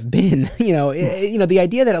must he have been? The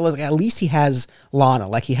idea that it was like, at least he has Lana,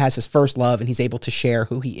 like he has his first love and he's able to share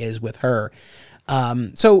who he is with her.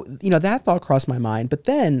 So that thought crossed my mind. But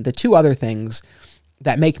then the two other things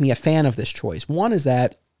that make me a fan of this choice. One is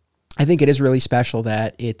that I think it is really special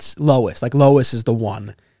that it's Lois. Like, Lois is the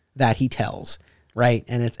one that he tells, right?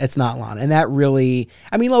 And it's not Lana. And that really,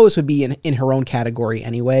 Lois would be in her own category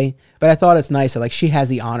anyway, but I thought it's nice that like she has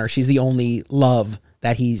the honor. She's the only love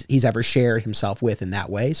that he's ever shared himself with in that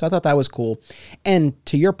way. So I thought that was cool. And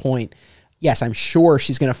to your point, yes, I'm sure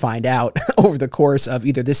she's going to find out over the course of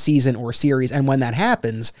either this season or series. And when that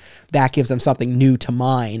happens, that gives them something new to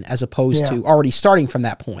mine, as opposed to already starting from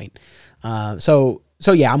that point. So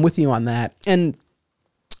yeah, I'm with you on that. And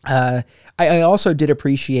I also did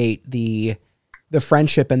appreciate the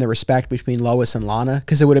friendship and the respect between Lois and Lana,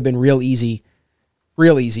 because it would have been real easy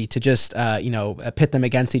to just, pit them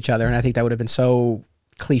against each other. And I think that would have been so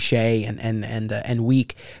cliche and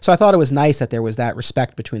weak. So I thought it was nice that there was that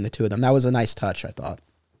respect between the two of them. That was a nice touch, I thought.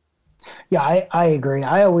 Yeah, I agree.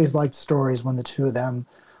 I always liked stories when the two of them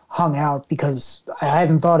hung out, because I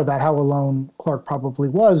hadn't thought about how alone Clark probably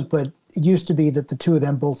was, but it used to be that the two of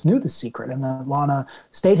them both knew the secret, and that Lana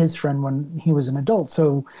stayed his friend when he was an adult.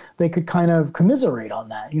 So they could kind of commiserate on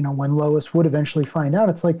that. When Lois would eventually find out,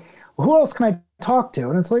 it's like, well, who else can I talk to?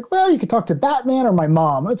 And it's like, well, you could talk to Batman or my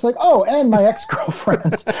mom. It's like, oh, and my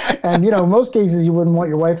ex-girlfriend. And, in most cases, you wouldn't want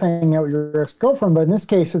your wife hanging out with your ex-girlfriend. But in this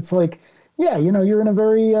case, it's like, yeah, you're in a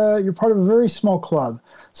very you're part of a very small club.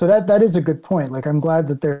 So that is a good point. Like, I'm glad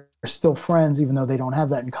that they're still friends, even though they don't have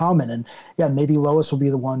that in common. And yeah, maybe Lois will be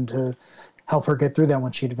the one to help her get through that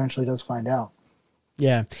when she eventually does find out.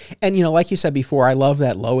 Yeah. And, like you said before, I love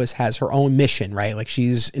that Lois has her own mission, right? Like,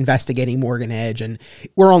 she's investigating Morgan Edge, and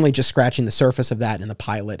we're only just scratching the surface of that in the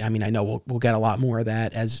pilot. I mean, I know we'll get a lot more of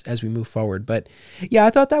that as we move forward, but yeah, I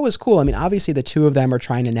thought that was cool. I mean, obviously the two of them are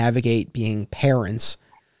trying to navigate being parents,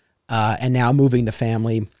 and now moving the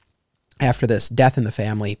family after this death in the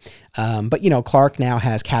family. But, Clark now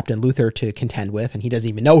has Captain Luther to contend with, and he doesn't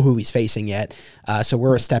even know who he's facing yet. So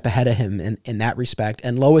we're a step ahead of him in that respect.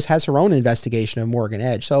 And Lois has her own investigation of Morgan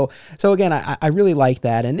Edge. So again, I really like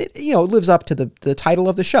that. And it lives up to the title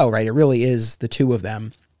of the show, right? It really is the two of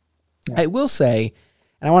them. Yeah. I will say,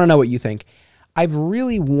 and I want to know what you think, I've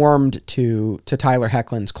really warmed to Tyler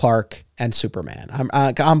Hoechlin's Clark and Superman.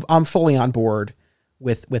 I'm fully on board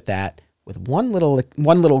with that. With one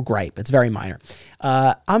little gripe. It's very minor.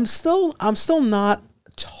 I'm still not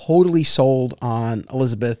totally sold on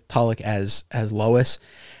Elizabeth Tulloch as Lois.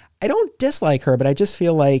 I don't dislike her, but I just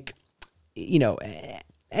feel like,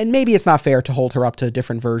 and maybe it's not fair to hold her up to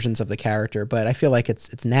different versions of the character, but I feel like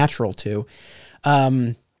it's natural to.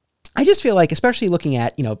 I just feel like, especially looking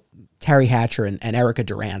at, Terry Hatcher and Erica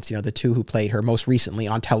Durance, the two who played her most recently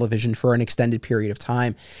on television for an extended period of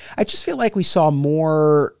time, I just feel like we saw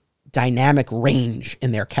more dynamic range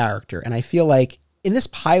in their character. And I feel like in this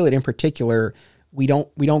pilot in particular, we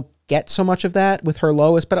don't get so much of that with her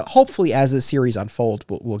Lois, but hopefully as the series unfolds,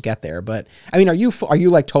 we'll get there. But I mean, are you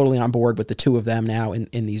like totally on board with the two of them now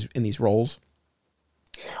in these roles?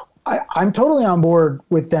 I'm totally on board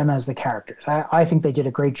with them as the characters. I think they did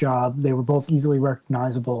a great job. They were both easily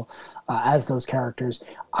recognizable as those characters.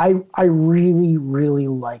 I really, really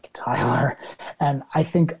like Tyler. And I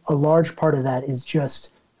think a large part of that is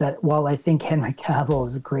just that while I think Henry Cavill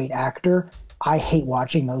is a great actor, I hate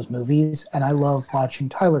watching those movies, and I love watching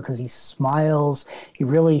Tyler because he smiles. He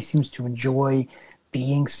really seems to enjoy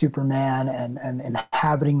being Superman and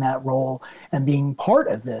inhabiting that role and being part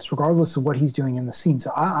of this, regardless of what he's doing in the scene.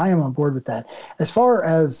 So I am on board with that. As far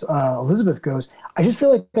as Elizabeth goes, I just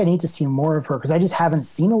feel like I need to see more of her because I just haven't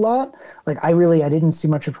seen a lot. Like, I didn't see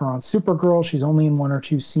much of her on Supergirl. She's only in one or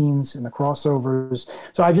two scenes in the crossovers.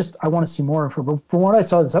 So I want to see more of her. But from what I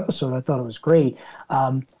saw this episode, I thought it was great.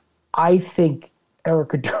 I think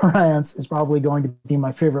Erica Durance is probably going to be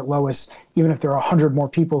my favorite Lois, even if there are 100 more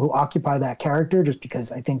people who occupy that character, just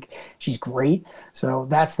because I think she's great. So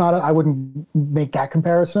I wouldn't make that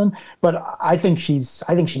comparison, but I think she's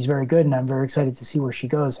very good, and I'm very excited to see where she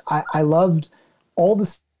goes. I loved all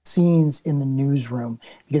the scenes in the newsroom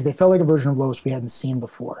because they felt like a version of Lois we hadn't seen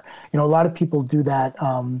before. A lot of people do that.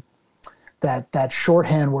 That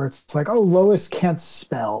shorthand where it's like, oh, Lois can't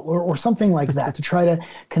spell or something like that to try to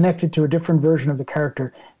connect it to a different version of the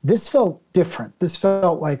character. This felt different. This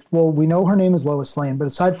felt like, well, we know her name is Lois Lane, but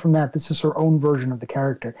aside from that, this is her own version of the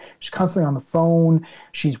character. She's constantly on the phone.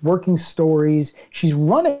 She's working stories. She's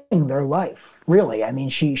running their life, really. I mean,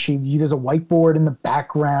 there's a whiteboard in the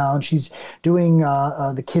background. She's doing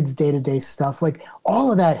the kids' day-to-day stuff. Like,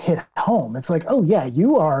 all of that hit home. It's like, oh, yeah,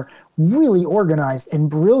 you are really organized and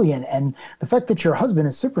brilliant. And the fact that your husband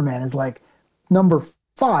is Superman is like number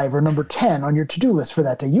 5 or number 10 on your to-do list for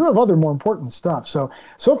that day. You have other more important stuff. So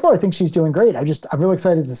far, I think she's doing great. I'm really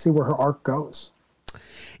excited to see where her arc goes.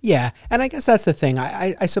 Yeah. And I guess that's the thing.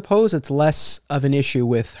 I suppose it's less of an issue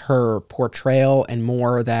with her portrayal and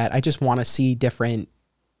more that I just want to see different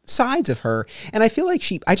sides of her. And I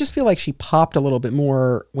just feel like she popped a little bit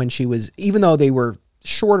more when she was, even though they were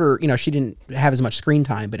shorter, she didn't have as much screen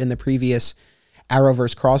time, but in the previous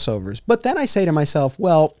Arrowverse crossovers. But then I say to myself,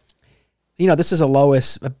 well, this is a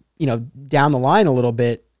Lois, down the line a little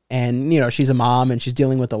bit, and she's a mom and she's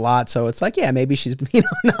dealing with a lot. So it's like, yeah, maybe she's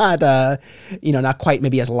not quite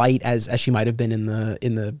maybe as light as she might have been in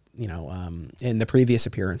the previous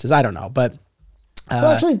appearances. I don't know, but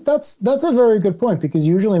well, actually, that's a very good point, because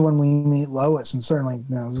usually when we meet Lois, and certainly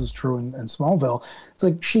this is true in Smallville, it's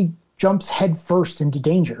like she jumps headfirst into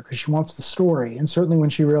danger because she wants the story. And certainly when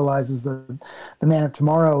she realizes that the Man of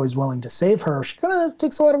Tomorrow is willing to save her, she kind of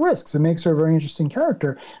takes a lot of risks. It makes her a very interesting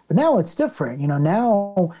character. But now it's different.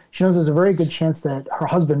 Now she knows there's a very good chance that her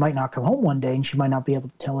husband might not come home one day and she might not be able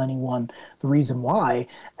to tell anyone the reason why.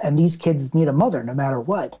 And these kids need a mother no matter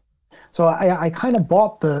what. So I kind of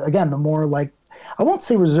bought the more like, I won't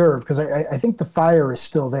say reserved, because I think the fire is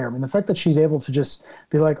still there. I mean, the fact that she's able to just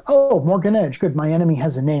be like, oh, Morgan Edge, good, my enemy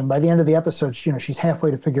has a name. By the end of the episode, she's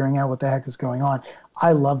halfway to figuring out what the heck is going on.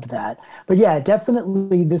 I loved that. But yeah,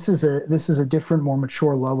 definitely this is a different, more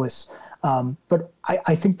mature Lois But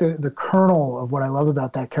I think the kernel of what I love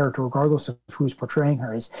about that character, regardless of who's portraying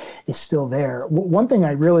her, is still there. One thing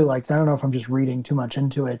I really liked, and I don't know if I'm just reading too much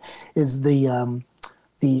into it, is the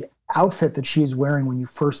outfit that she is wearing when you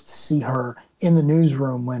first see her in the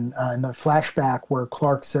newsroom, when in the flashback where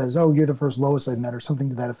Clark says, "Oh, you're the first Lois I've met," or something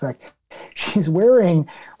to that effect. She's wearing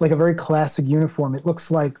like a very classic uniform. It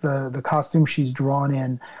looks like the costume she's drawn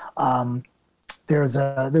in. There's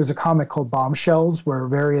a comic called Bombshells where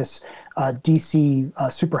various DC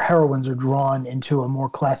superheroines are drawn into a more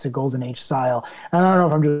classic Golden Age style. And I don't know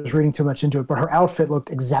if I'm just reading too much into it, but her outfit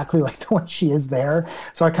looked exactly like the one she is there.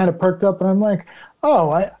 So I kind of perked up and I'm like,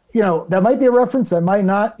 oh, that might be a reference, that might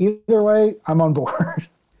not. Either way, I'm on board.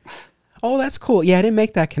 Oh, that's cool. Yeah, I didn't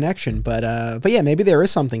make that connection, but yeah, maybe there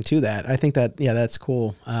is something to that. I think that, yeah, that's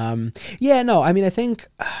cool. Yeah, no, I mean, I think,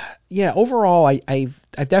 yeah, overall, I've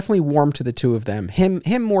definitely warmed to the two of them.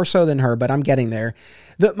 Him more so than her, but I'm getting there.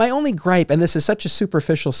 My only gripe, and this is such a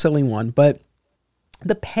superficial, silly one, but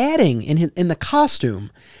the padding in the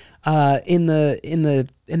costume, in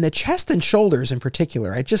the chest and shoulders in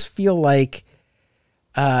particular, I just feel like.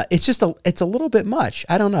 It's a little bit much.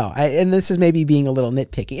 I don't know. And this is maybe being a little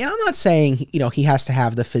nitpicky. And I'm not saying, he has to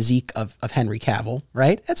have the physique of Henry Cavill,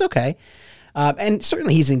 right? That's okay. And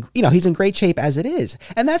certainly he's in great shape as it is.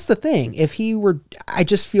 And that's the thing. If he were, I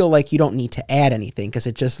just feel like you don't need to add anything because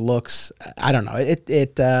it just looks, I don't know.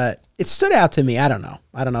 It stood out to me. I don't know.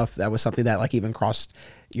 I don't know if that was something that like even crossed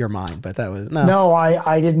your mind, but that was no. No,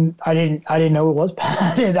 I didn't know it was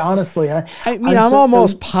padded. Honestly, I'm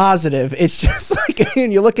almost positive. It's just like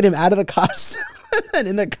when you look at him out of the costume and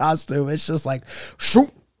in the costume, it's just like, shoot.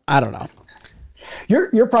 I don't know.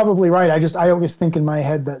 You're probably right. I always think in my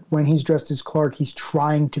head that when he's dressed as Clark, he's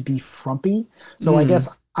trying to be frumpy. So I guess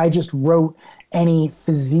I just wrote any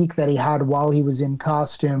physique that he had while he was in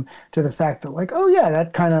costume to the fact that like, oh yeah,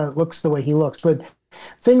 that kind of looks the way he looks. But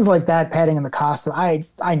things like that, padding in the costume, I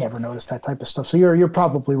never noticed that type of stuff. So you're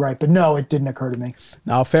probably right, but no, it didn't occur to me.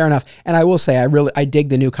 No, fair enough. And I will say, I dig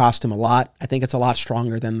the new costume a lot. I think it's a lot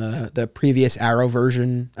stronger than the previous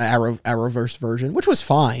Arrowverse version, which was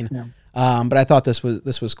fine. Yeah. But I thought this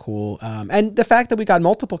was cool. And the fact that we got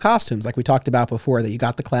multiple costumes, like we talked about before, that you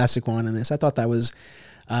got the classic one in this, I thought that was,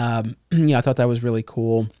 I thought that was really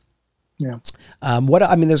cool. Yeah.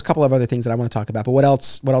 There's a couple of other things that I want to talk about, but what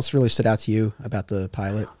else really stood out to you about the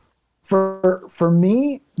pilot? For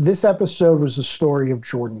me, this episode was the story of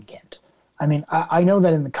Jordan Kent. I mean, I know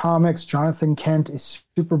that in the comics, Jonathan Kent is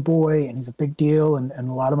Superboy and he's a big deal. And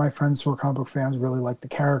a lot of my friends who are comic book fans really like the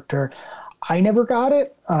character. I never got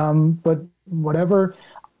it, but whatever.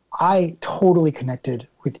 I totally connected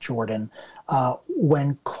with Jordan.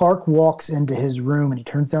 When Clark walks into his room and he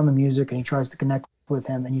turns down the music and he tries to connect with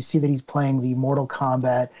him, and you see that he's playing the Mortal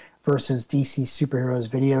Kombat versus DC Superheroes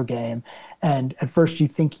video game, and at first you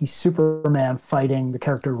think he's Superman fighting the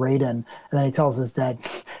character Raiden, and then he tells his dad,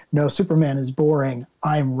 "No, Superman is boring.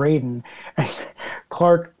 I'm Raiden." And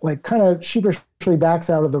Clark like kind of sheepishly backs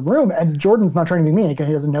out of the room, and Jordan's not trying to be mean because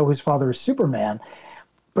he doesn't know his father is Superman.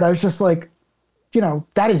 But I was just like,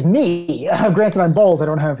 that is me. Granted, I'm bald. I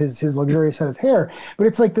don't have his luxurious head of hair. But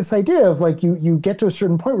it's like this idea of like you get to a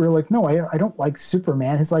certain point where you're like, no, I don't like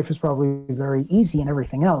Superman. His life is probably very easy and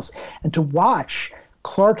everything else. And to watch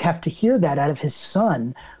Clark have to hear that out of his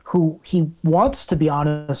son, who he wants to be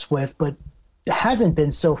honest with, but hasn't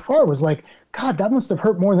been so far, was like, God, that must have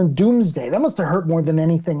hurt more than Doomsday. That must have hurt more than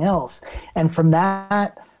anything else. And from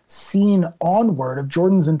that scene onward of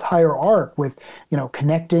Jordan's entire arc with,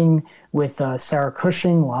 connecting with Sarah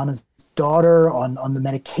Cushing, Lana's daughter, on the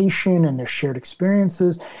medication and their shared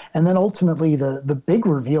experiences. And then ultimately the big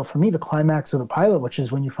reveal for me, the climax of the pilot, which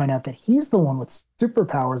is when you find out that he's the one with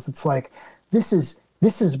superpowers. It's like, this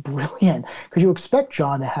is brilliant, because you expect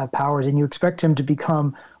John to have powers and you expect him to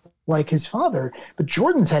become like his father, but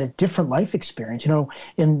Jordan's had a different life experience.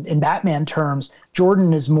 In Batman terms,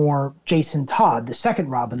 Jordan is more Jason Todd, the second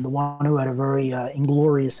Robin, the one who had a very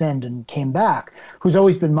inglorious end and came back, who's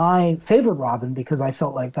always been my favorite Robin because I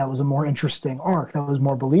felt like that was a more interesting arc, that was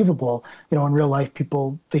more believable. In real life,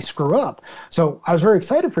 people, they screw up. So I was very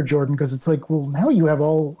excited for Jordan because it's like, well, now you have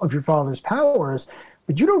all of your father's powers,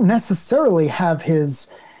 but you don't necessarily have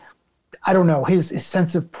his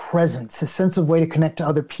sense of presence, his sense of way to connect to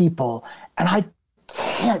other people. And I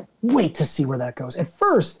can't wait to see where that goes. At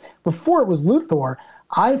first, before it was Luthor,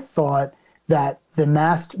 I thought that the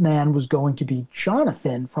masked man was going to be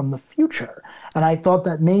Jonathan from the future. And I thought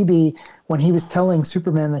that maybe when he was telling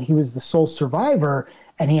Superman that he was the sole survivor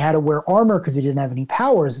and he had to wear armor because he didn't have any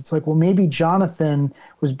powers. It's like, well, maybe Jonathan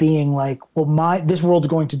was being like, well, this world's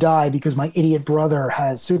going to die because my idiot brother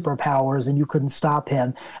has superpowers and you couldn't stop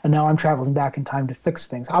him, and now I'm traveling back in time to fix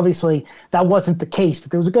things. Obviously, that wasn't the case,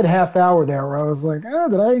 but there was a good half hour there where I was like,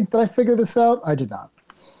 did I figure this out? I did not.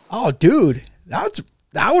 Oh, dude, that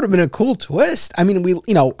would have been a cool twist. I mean,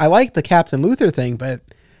 I like the Captain Luther thing, but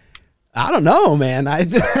I don't know, man. I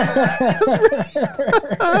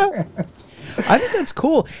think that's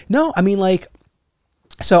cool. No, I mean, like,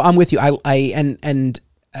 so I'm with you. And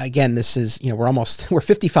again, this is, we're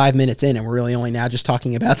 55 minutes in and we're really only now just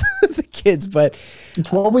talking about the kids, but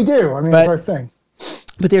it's what we do. I mean, it's our thing.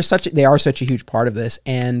 But they are such a huge part of this.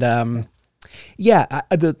 And, the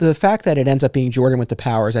fact that it ends up being Jordan with the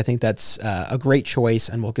powers, I think that's a great choice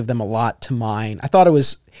and will give them a lot to mine. I thought it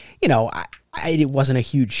was, it wasn't a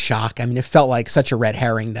huge shock. I mean, it felt like such a red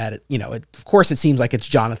herring that, of course it seems like it's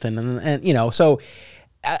Jonathan. And so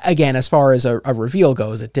again, as far as a reveal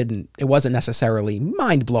goes, it wasn't necessarily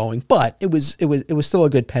mind blowing, but it was still a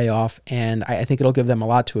good payoff. And I think it'll give them a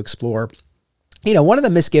lot to explore. One of the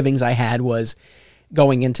misgivings I had was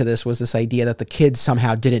going into this was this idea that the kids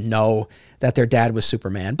somehow didn't know that their dad was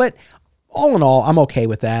Superman. But all in all, I'm okay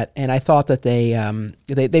with that. And I thought that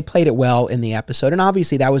they played it well in the episode. And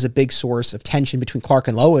obviously that was a big source of tension between Clark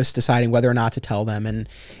and Lois deciding whether or not to tell them. And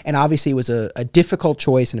obviously it was a difficult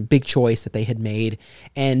choice and a big choice that they had made.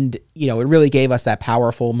 And, it really gave us that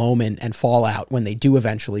powerful moment and fallout when they do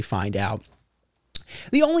eventually find out.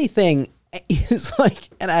 The only thing is like,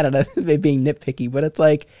 and I don't know, being nitpicky, but it's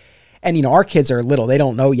like, and, our kids are little. They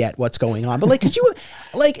don't know yet what's going on. But, like, could you,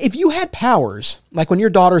 like, if you had powers, like when your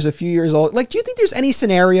daughter's a few years old, like, do you think there's any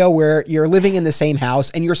scenario where you're living in the same house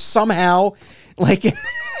and you're somehow, like,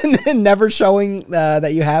 never showing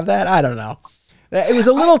that you have that? I don't know. It was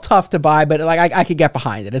a little tough to buy, but, like, I could get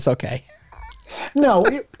behind it. It's okay. No,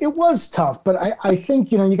 it was tough, but I think,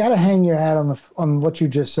 you got to hang your hat on what you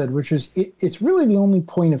just said, which is it's really the only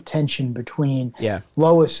point of tension between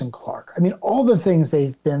Lois and Clark. I mean, all the things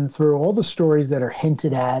they've been through, all the stories that are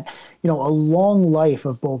hinted at, a long life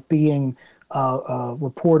of both being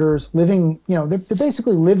reporters living, they're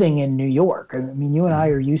basically living in New York. I mean, you and I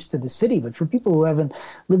are used to the city, but for people who haven't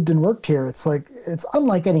lived and worked here, it's like, it's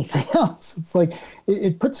unlike anything else. It's like,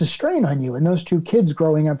 it puts a strain on you. And those two kids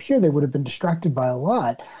growing up here, they would have been distracted by a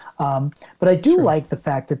lot. But I do like the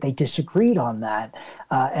fact that they disagreed on that,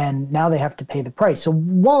 and now they have to pay the price. So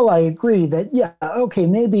while I agree that,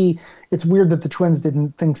 maybe it's weird that the twins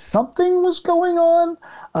didn't think something was going on,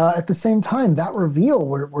 at the same time, that reveal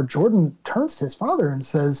where Jordan turns to his father and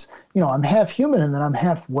says, I'm half human and then I'm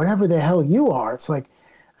half whatever the hell you are. It's like,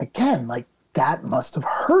 again, like that must have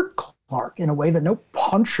hurt Clark in a way that no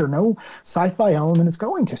punch or no sci-fi element is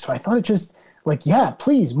going to. So I thought it just like,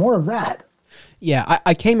 please, more of that. Yeah,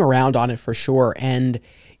 I came around on it for sure. And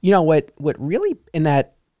what really in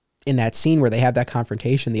that scene where they have that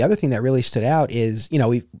confrontation, the other thing that really stood out is,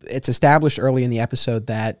 it's established early in the episode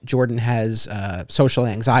that Jordan has social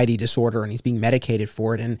anxiety disorder and he's being medicated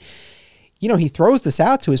for it. And, he throws this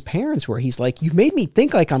out to his parents where he's like, you've made me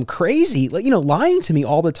think like I'm crazy, like, lying to me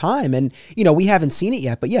all the time. And, we haven't seen it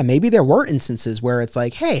yet, but maybe there were instances where it's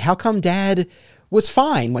like, hey, how come dad was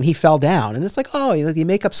fine when he fell down? And it's like, oh, you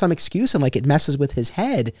make up some excuse and like it messes with his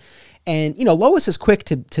head. And, Lois is quick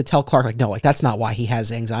to tell Clark, like, no, like that's not why he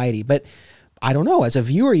has anxiety. But I don't know. As a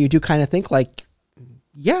viewer, you do kind of think like,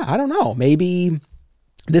 I don't know. Maybe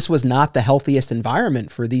this was not the healthiest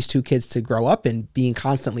environment for these two kids to grow up in, being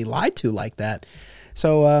constantly lied to like that.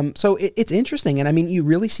 So, it's interesting. And I mean, you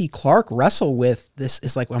really see Clark wrestle with this.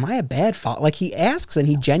 It's like, am I a bad father? Like he asks and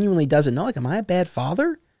he genuinely doesn't know, like, am I a bad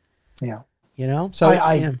father? Yeah. So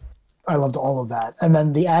I loved all of that. And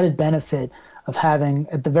then the added benefit of having,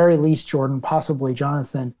 at the very least, Jordan, possibly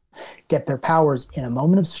Jonathan, get their powers in a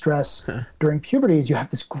moment of stress during puberty is you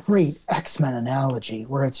have this great X-Men analogy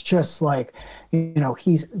where it's just like, Jordan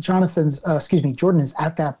is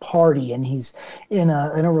at that party and he's in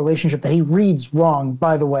a relationship that he reads wrong,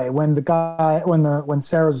 by the way. When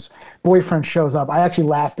Sarah's boyfriend shows up, I actually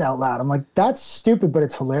laughed out loud. I'm like, that's stupid, but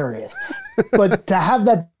it's hilarious. But to have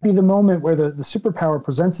that be the moment where the superpower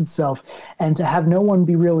presents itself and to have no one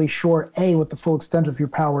be really sure, A, what the full extent of your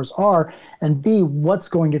powers are, and B, what's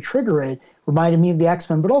going to trigger it, reminded me of the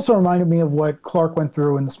X-Men, but also reminded me of what Clark went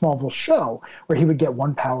through in the Smallville show, where he would get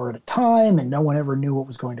one power at a time and no one ever knew what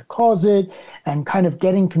was going to cause it. And kind of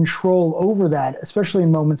getting control over that, especially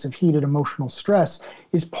in moments of heated emotional stress,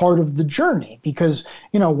 is part of the journey. Because,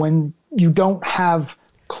 when you don't have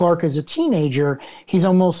Clark as a teenager, he's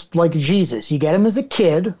almost like Jesus. You get him as a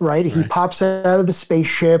kid, right? He pops out of the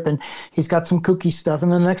spaceship and he's got some kooky stuff. And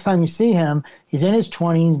then the next time you see him, he's in his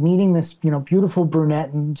 20s, meeting this, beautiful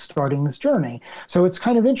brunette and starting this journey. So it's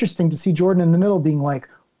kind of interesting to see Jordan in the middle being like,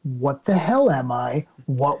 what the hell am I?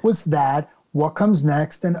 What was that? What comes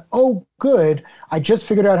next? And oh, good, I just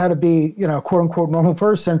figured out how to be, quote unquote normal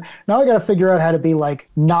person. Now I got to figure out how to be like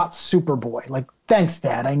not Superboy. Like, thanks,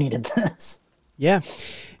 Dad. I needed this. Yeah.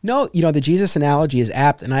 No, the Jesus analogy is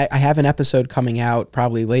apt. And I have an episode coming out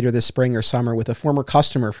probably later this spring or summer with a former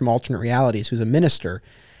customer from Alternate Realities who's a minister.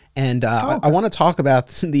 And I want to talk about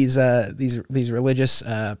these religious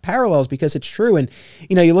parallels because it's true. And,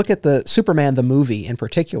 you look at the Superman, the movie in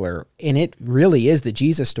particular, and it really is the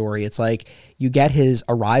Jesus story. It's like you get his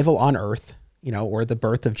arrival on Earth, or the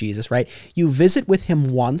birth of Jesus, right? You visit with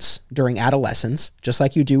him once during adolescence, just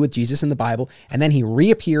like you do with Jesus in the Bible, and then he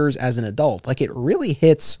reappears as an adult. Like it really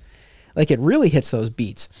hits those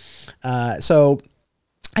beats. So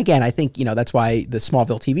again, I think, that's why the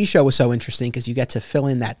Smallville TV show was so interesting because you get to fill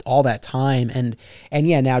in all that time. And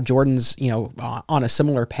yeah, now Jordan's, on a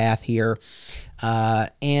similar path here.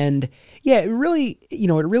 And yeah, it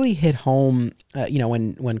really hit home,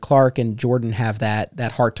 when Clark and Jordan have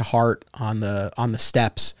that heart to heart on the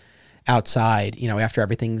steps outside, after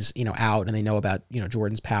everything's, out and they know about,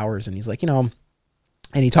 Jordan's powers. And he's like, and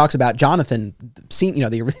he talks about Jonathan,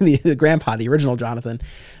 the grandpa, the original Jonathan,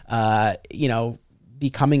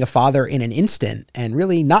 becoming a father in an instant and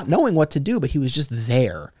really not knowing what to do, but he was just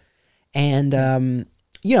there. And, and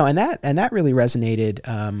that really resonated,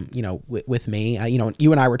 with me.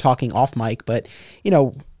 You and I were talking off mic, but,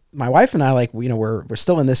 my wife and I, we're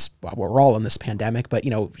still in this, we're all in this pandemic, but,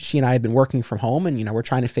 she and I have been working from home and, we're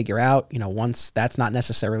trying to figure out, once that's not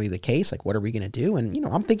necessarily the case, like, what are we going to do? And,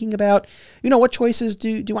 I'm thinking about, what choices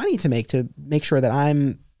do I need to make sure that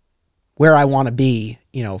I'm where I want to be,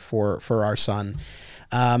 for our son.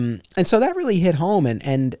 And so that really hit home.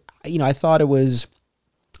 And, I thought it was,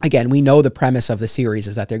 again, we know the premise of the series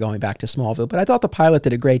is that they're going back to Smallville, but I thought the pilot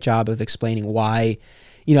did a great job of explaining why,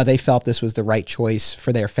 they felt this was the right choice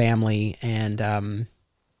for their family. And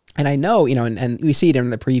I know, and we see it in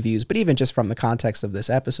the previews, but even just from the context of this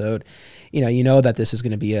episode, that this is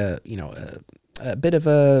going to be a bit of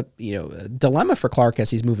a dilemma for Clark as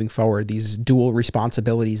he's moving forward, these dual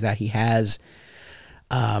responsibilities that he has,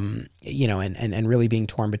 and really being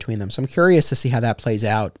torn between them. So I'm curious to see how that plays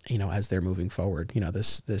out, as they're moving forward,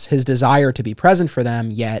 this his desire to be present for them,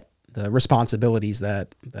 yet the responsibilities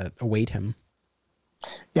that await him.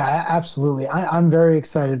 Yeah, absolutely. I'm very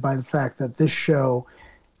excited by the fact that this show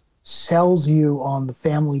sells you on the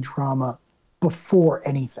family drama before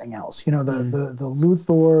anything else. The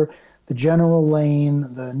Luthor, the General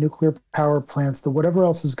Lane, the nuclear power plants, the whatever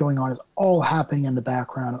else is going on is all happening in the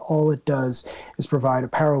background. All it does is provide a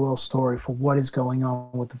parallel story for what is going on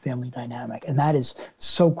with the family dynamic. And that is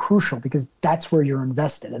so crucial because that's where you're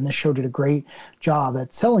invested. And this show did a great job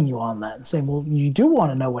at selling you on that and saying, well, you do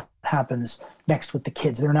want to know what happens next with the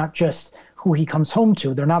kids. They're not just who he comes home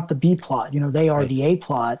to. They're not the B plot. They are the A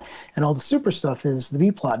plot, and all the super stuff is the B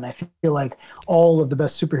plot. And I feel like all of the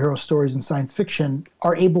best superhero stories in science fiction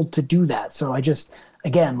are able to do that. So I just,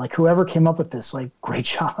 again, like whoever came up with this, like, great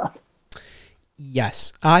job.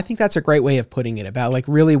 Yes. I think that's a great way of putting it, about like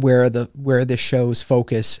really where the show's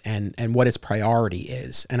focus and what its priority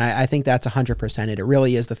is. And I think that's 100% it. It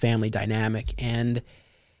really is the family dynamic. And,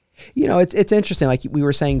 it's interesting. Like we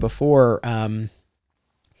were saying before,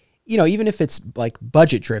 even if it's like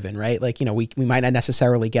budget driven, right? Like, we might not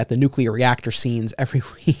necessarily get the nuclear reactor scenes every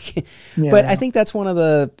week, but I think that's one of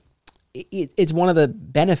the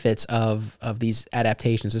benefits of these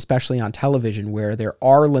adaptations, especially on television, where there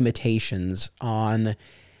are limitations on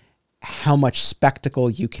how much spectacle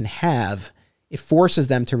you can have. It forces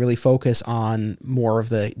them to really focus on more of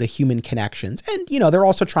the human connections. And, they're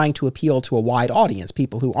also trying to appeal to a wide audience,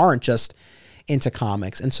 people who aren't just into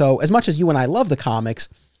comics. And so as much as you and I love the comics,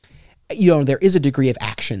 there is a degree of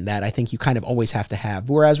action that I think you kind of always have to have.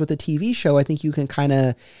 Whereas with the TV show, I think you can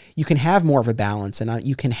have more of a balance, and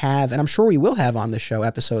you can have, and I'm sure we will have on the show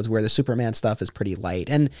episodes where the Superman stuff is pretty light.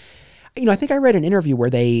 And, I think I read an interview where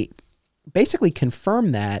they basically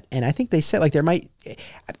confirmed that. And I think they said like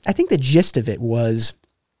I think the gist of it was,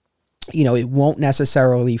 it won't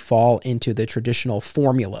necessarily fall into the traditional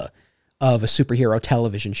formula of a superhero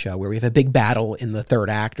television show where we have a big battle in the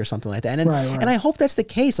third act or something like that. And, and I hope that's the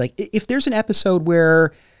case. Like if there's an episode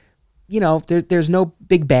where, there's no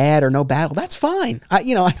big bad or no battle, that's fine. I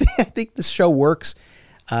think this show works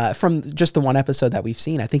from just the one episode that we've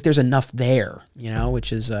seen. I think there's enough there,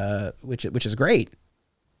 which is great.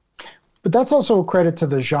 But that's also a credit to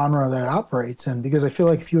the genre that it operates in, because I feel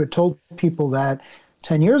like if you had told people that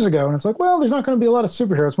 10 years ago, and it's like, well, there's not going to be a lot of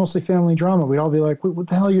superheroes, mostly family drama, we'd all be like, what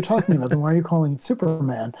the hell are you talking about? Then why are you calling it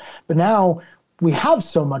Superman? But now we have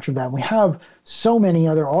so much of that. We have so many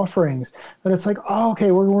other offerings that it's like, oh, okay,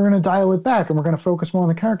 we're going to dial it back and we're going to focus more on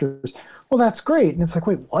the characters. Well, that's great. And it's like,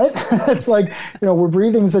 wait, what? It's like, we're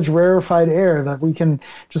breathing such rarefied air that we can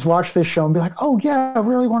just watch this show and be like, oh, yeah, I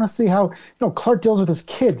really want to see how, Clark deals with his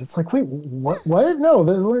kids. It's like, wait, what?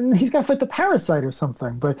 No, he's got to fight the parasite or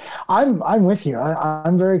something. But I'm with you.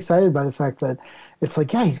 I'm very excited by the fact that it's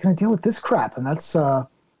like, yeah, he's going to deal with this crap. And that's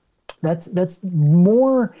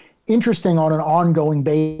more interesting on an ongoing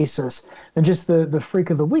basis than just the freak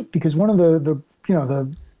of the week, because one of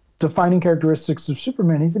the defining characteristics of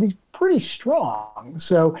Superman is that he's pretty strong.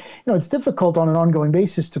 So, it's difficult on an ongoing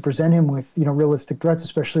basis to present him with, realistic threats,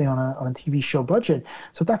 especially on a TV show budget.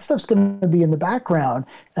 So that stuff's going to be in the background,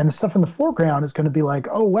 and the stuff in the foreground is going to be like,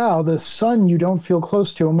 oh, wow, the son you don't feel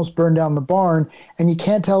close to almost burned down the barn, and you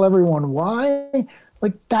can't tell everyone why.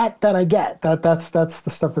 Like that I get. That's the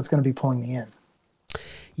stuff that's going to be pulling me in.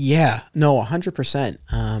 Yeah, no,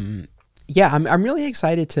 100%. Yeah, I'm really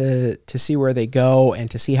excited to see where they go and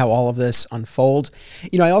to see how all of this unfolds.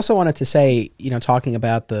 I also wanted to say, talking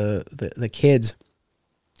about the kids.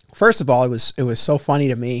 First of all, it was so funny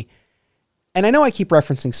to me, and I know I keep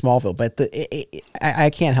referencing Smallville, but I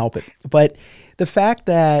can't help it. But the fact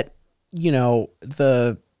that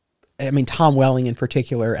Tom Welling in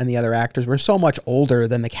particular and the other actors were so much older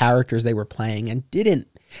than the characters they were playing and didn't.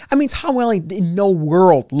 Tom Welling in no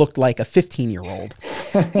world looked like a 15-year-old.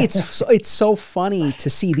 It's so funny to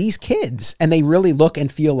see these kids, and they really look and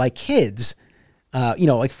feel like kids,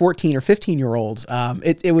 like 14 or 15-year-olds.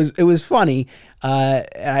 It was funny.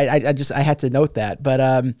 I had to note that, but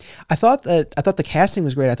I thought the casting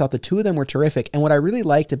was great. I thought the two of them were terrific, and what I really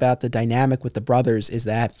liked about the dynamic with the brothers is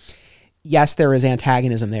that, yes, there is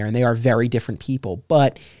antagonism there, and they are very different people,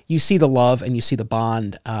 but you see the love and you see the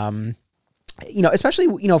bond. Especially,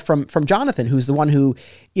 from Jonathan, who's the one who,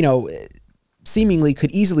 seemingly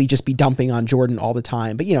could easily just be dumping on Jordan all the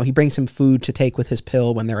time. But, he brings him food to take with his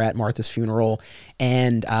pill when they're at Martha's funeral.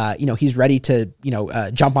 And, he's ready to,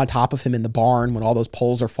 jump on top of him in the barn when all those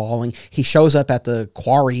poles are falling. He shows up at the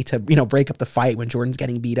quarry to, break up the fight when Jordan's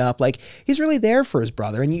getting beat up. Like, he's really there for his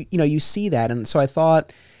brother. And, you see that. And so I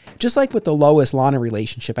thought, just like with the Lois-Lana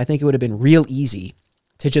relationship, I think it would have been real easy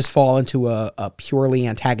to just fall into a purely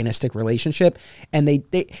antagonistic relationship. And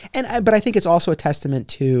but I think it's also a testament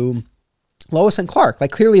to Lois and Clark.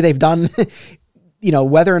 Like, clearly they've done,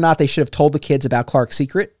 whether or not they should have told the kids about Clark's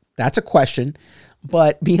secret, that's a question.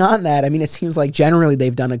 But beyond that, it seems like generally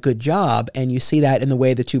they've done a good job, and you see that in the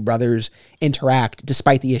way the two brothers interact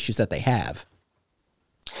despite the issues that they have.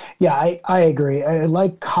 Yeah, I agree. I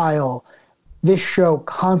like Kyle. This show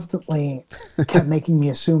constantly kept making me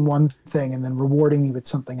assume one thing and then rewarding me with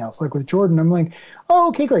something else. Like with Jordan, I'm like, oh,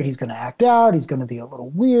 okay, great. He's going to act out. He's going to be a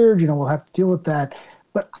little weird. We'll have to deal with that.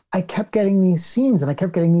 But I kept getting these scenes and I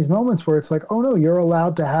kept getting these moments where it's like, oh no, you're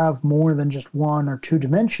allowed to have more than just one or two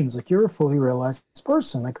dimensions. Like, you're a fully realized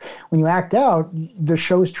person. Like, when you act out, the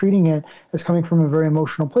show is treating it as coming from a very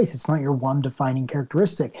emotional place. It's not your one defining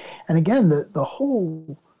characteristic. And again, the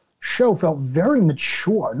whole show felt very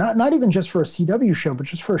mature, not even just for a CW show, but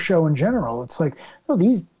just for a show in general. It's like, no,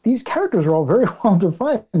 these characters are all very well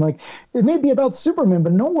defined. Like, it may be about Superman,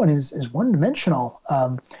 but no one is one dimensional,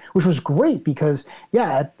 which was great because,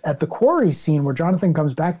 yeah, at the quarry scene where Jonathan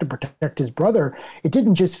comes back to protect his brother, it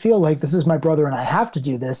didn't just feel like, this is my brother and I have to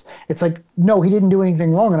do this. It's like, no, he didn't do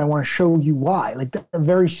anything wrong and I want to show you why. Like, a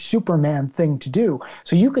very Superman thing to do.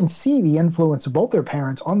 So you can see the influence of both their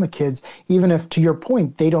parents on the kids, even if, to your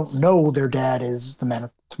point, they don't know their dad is the Man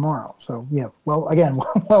of Tomorrow. So yeah, well, again,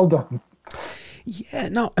 well done. Yeah,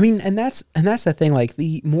 no, and that's the thing. Like,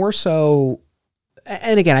 the more so,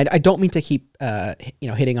 and again, I don't mean to keep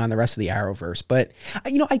hitting on the rest of the Arrowverse, but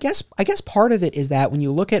I guess part of it is that when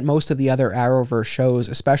you look at most of the other Arrowverse shows,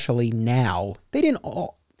 especially now, they didn't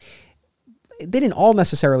all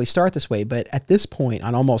necessarily start this way, but at this point,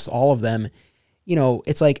 on almost all of them,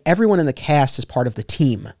 it's like everyone in the cast is part of the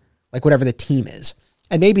team, like whatever the team is.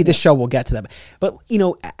 And maybe this show will get to them. But,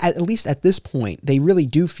 at least at this point, they really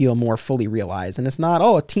do feel more fully realized. And it's not,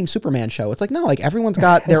 a Team Superman show. It's like, no, like, everyone's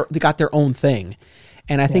got their own thing.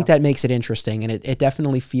 And I think that makes it interesting. And it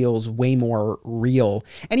definitely feels way more real.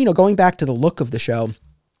 And, going back to the look of the show,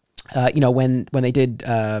 when they did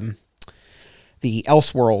the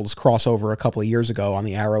Elseworlds crossover a couple of years ago on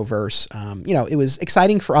the Arrowverse. It was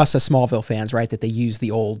exciting for us as Smallville fans, right, that they used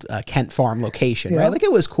the old Kent Farm location, right? Like,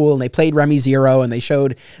 it was cool, and they played Remy Zero, and they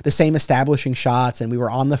showed the same establishing shots, and we were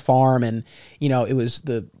on the farm, and it was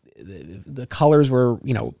the colors were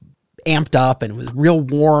amped up, and it was real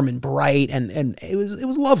warm and bright, and it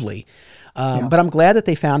was lovely. But I'm glad that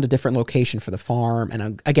they found a different location for the farm.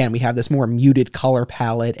 And again, we have this more muted color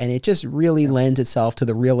palette, and it just really lends itself to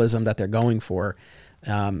the realism that they're going for.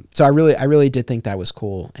 So I really did think that was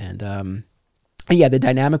cool. And, the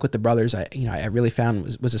dynamic with the brothers, I really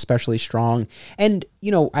found was especially strong. And,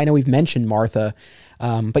 I know we've mentioned Martha,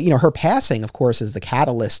 but her passing, of course, is the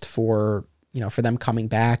catalyst for them coming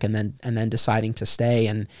back and then deciding to stay.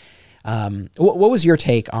 And, what was your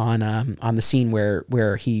take on the scene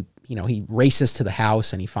where he races to the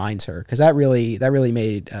house and he finds her? Because that really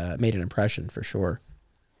made an impression for sure.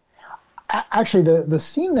 Actually, the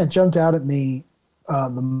scene that jumped out at me the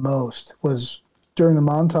most was during the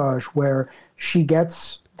montage where she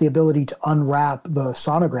gets the ability to unwrap the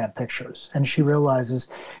sonogram pictures, and she realizes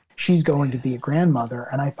she's going to be a grandmother.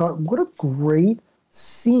 And I thought, what a great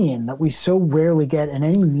scene that we so rarely get in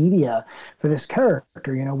any media for this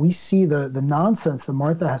character. We see the nonsense that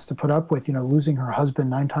Martha has to put up with, losing her husband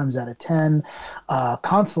 9 times out of 10,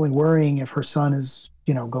 constantly worrying if her son is,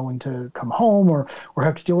 going to come home or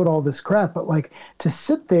have to deal with all this crap. But like, to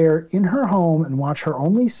sit there in her home and watch her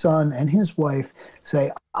only son and his wife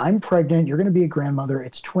say, I'm pregnant, you're going to be a grandmother,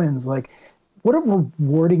 it's twins. Like, what a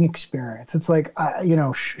rewarding experience. It's like,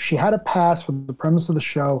 she had a pass for the premise of the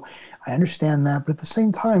show. I understand that. But at the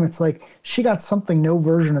same time, it's like she got something no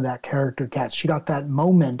version of that character gets. She got that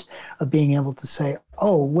moment of being able to say,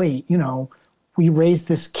 oh, wait, we raised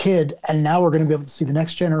this kid and now we're going to be able to see the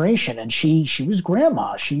next generation. And she was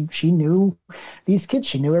grandma. She knew these kids.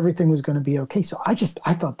 She knew everything was going to be okay. So I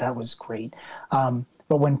thought that was great.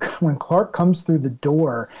 But when Clark comes through the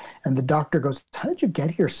door and the doctor goes, how did you get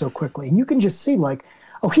here so quickly? And you can just see, like,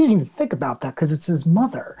 oh, he didn't even think about that because it's his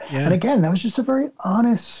mother. Yeah. And again, that was just a very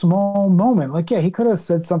honest, small moment. Like, yeah, he could have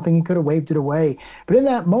said something. He could have waved it away. But in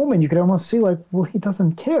that moment, you could almost see, like, well, he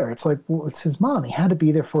doesn't care. It's like, well, it's his mom. He had to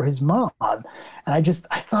be there for his mom. And I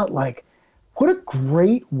thought, like, what a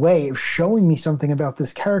great way of showing me something about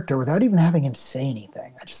this character without even having him say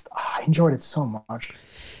anything. I enjoyed it so much.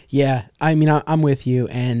 Yeah, I mean, I'm with you.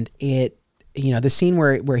 And it, the scene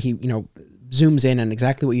where he, zooms in on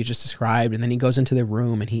exactly what you just described, and then he goes into the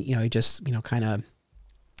room and he just kind of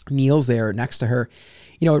kneels there next to her.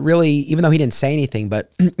 It really, even though he didn't say anything,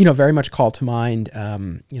 but very much called to mind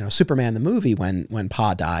Superman the movie when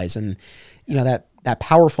Pa dies, and that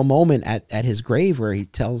powerful moment at his grave where he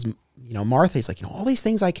tells Martha, he's like, all these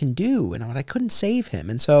things I can do, and I couldn't save him.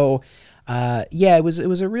 And so it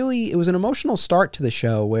was an emotional start to the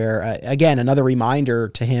show where again, another reminder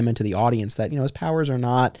to him and to the audience that his powers are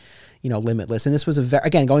not limitless. And this was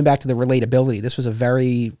again, going back to the relatability, this was a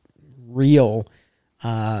very real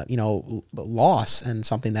loss, and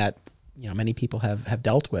something that many people have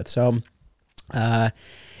dealt with. So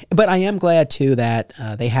but I am glad too that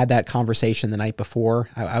they had that conversation the night before.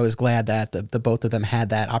 I was glad that the both of them had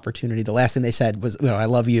that opportunity. The last thing they said was, I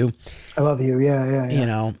love you. I love you.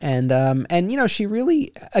 Yeah. And she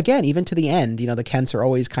really, again, even to the end, the Kents are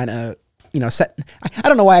always kind of, set. I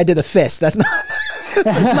don't know why I did the fist. That's not, it's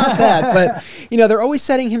not that, but they're always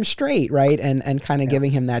setting him straight. Right. And kind of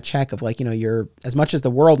giving him that check of like, you're, as much as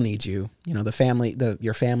the world needs you,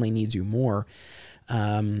 your family needs you more.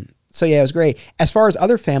 So yeah, it was great. As far as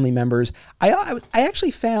other family members, I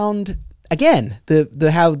actually found, again,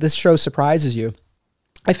 the how this show surprises you.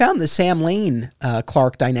 I found the Sam Lane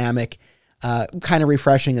Clark dynamic kind of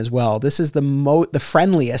refreshing as well. This is the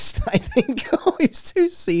friendliest I think we've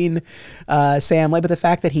seen Sam Lane, but the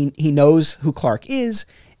fact that he knows who Clark is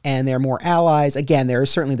and they're more allies. Again, there is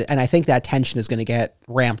certainly, and I think that tension is going to get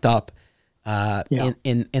ramped up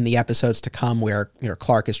in the episodes to come, where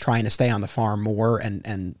Clark is trying to stay on the farm more,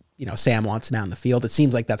 and Sam wants him out in the field. It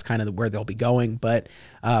seems like that's kind of where they'll be going. But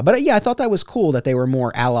yeah, I thought that was cool that they were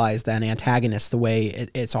more allies than antagonists, the way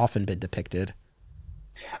it's often been depicted.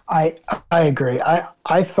 I agree.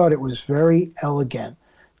 I thought it was very elegant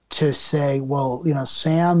to say, well,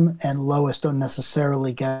 Sam and Lois don't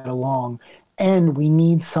necessarily get along, and we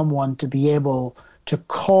need someone to be able to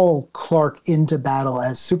call Clark into battle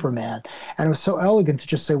as Superman. And it was so elegant to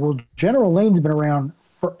just say, well, General Lane's been around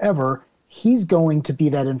forever. he's going to be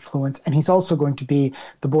that influence, and he's also going to be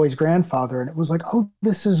the boy's grandfather. And it was like, oh,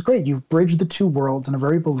 this is great. You've bridged the two worlds in a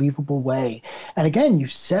very believable way. And again, you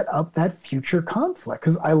set up that future conflict,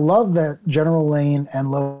 because I love that General Lane and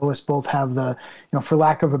Lois both have the, for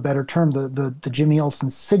lack of a better term, the Jimmy Olsen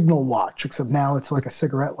signal watch, except now it's like a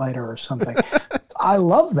cigarette lighter or something. I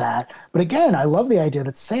love that. But again, I love the idea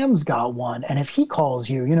that Sam's got one. And if he calls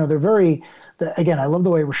you, they're very, again, I love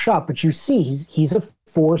the way it was shot, but you see he's a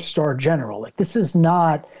 4-star general. Like, this is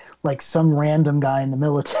not like some random guy in the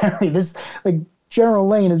military. This, like, General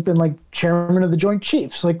Lane has been like chairman of the Joint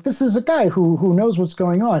Chiefs. Like, this is a guy who knows what's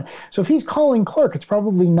going on. So if he's calling Clark, it's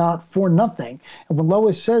probably not for nothing. And when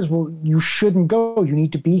Lois says, well, you shouldn't go, you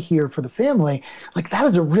need to be here for the family, like, that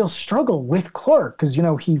is a real struggle with Clark, because,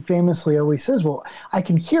 he famously always says, well, I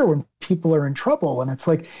can hear when people are in trouble. And it's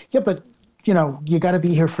like, yeah, but you got to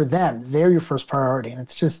be here for them. They're your first priority. And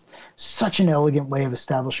it's just such an elegant way of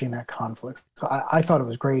establishing that conflict. So I thought it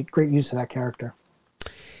was great use of that character.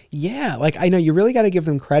 Yeah, like, I know you really got to give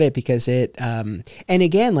them credit, because it, and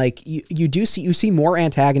again, like, you see more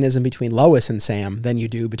antagonism between Lois and Sam than you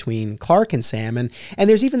do between Clark and Sam. And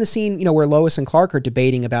there's even the scene, where Lois and Clark are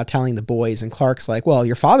debating about telling the boys, and Clark's like, well,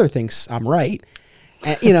 your father thinks I'm right.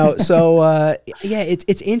 So yeah,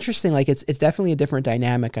 it's interesting. Like, it's definitely a different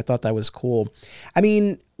dynamic. I thought that was cool. I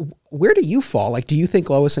mean, where do you fall? Like, do you think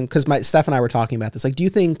Lois and, because Steph and I were talking about this, like, do you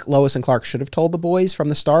think Lois and Clark should have told the boys from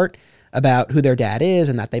the start about who their dad is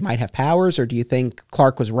and that they might have powers? Or do you think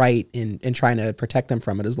Clark was right in trying to protect them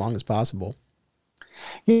from it as long as possible?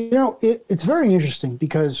 It's very interesting,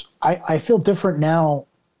 because I feel different now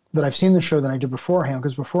that I've seen the show than I did beforehand.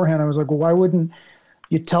 Because beforehand I was like, well, why wouldn't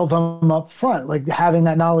you tell them up front? Like, having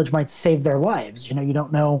that knowledge might save their lives. You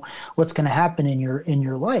don't know what's going to happen in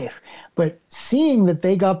your life. But seeing that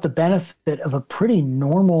they got the benefit of a pretty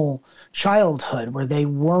normal childhood where they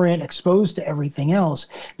weren't exposed to everything else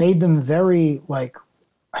made them very, like,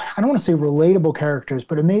 I don't want to say relatable characters,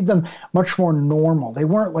 but it made them much more normal. They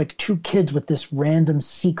weren't like two kids with this random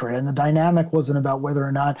secret, and the dynamic wasn't about whether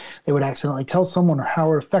or not they would accidentally tell someone or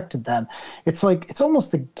how it affected them. It's like, it's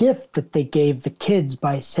almost a gift that they gave the kids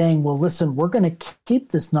by saying, well, listen, we're going to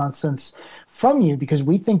keep this nonsense from you because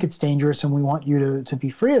we think it's dangerous and we want you to be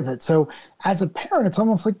free of it. So as a parent, it's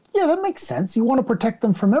almost like, yeah, that makes sense. You want to protect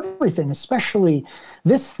them from everything, especially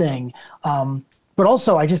this thing. But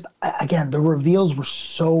also, again, the reveals were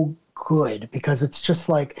so good, because it's just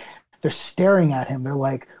like they're staring at him. They're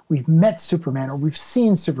like, we've met Superman, or we've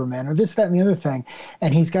seen Superman, or this, that, and the other thing.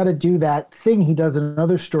 And he's got to do that thing he does in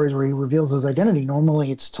other stories where he reveals his identity.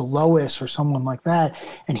 Normally it's to Lois or someone like that.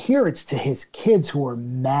 And here it's to his kids who are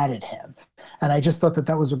mad at him. And I just thought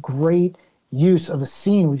that was a great use of a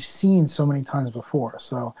scene we've seen so many times before.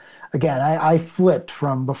 So again, I flipped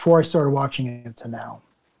from before I started watching it to now.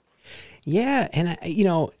 Yeah, and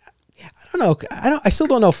I don't know. I still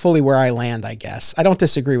don't know fully where I land, I guess. I don't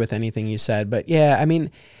disagree with anything you said, but yeah, I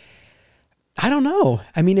mean, I don't know.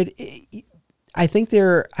 I mean, I think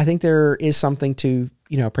there is something to,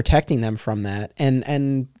 protecting them from that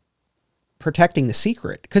and protecting the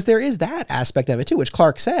secret, because there is that aspect of it too, which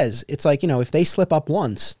Clark says. It's like, if they slip up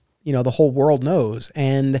once, the whole world knows.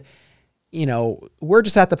 And, we're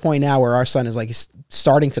just at the point now where our son is like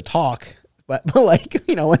starting to talk. But like,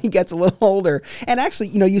 when he gets a little older, and actually,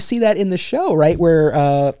 you see that in the show, right?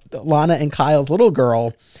 Where Lana and Kyle's little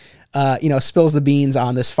girl, spills the beans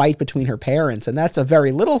on this fight between her parents. And that's a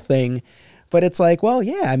very little thing, but it's like, well,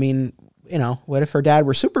 yeah, I mean, what if her dad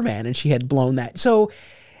were Superman and she had blown that? So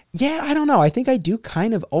yeah, I don't know. I think I do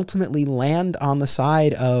kind of ultimately land on the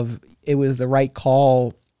side of it was the right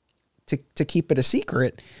call to keep it a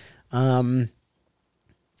secret.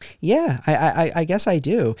 Yeah, I guess I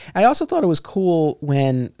do. I also thought it was cool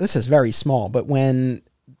when, this is very small, but when,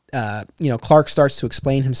 Clark starts to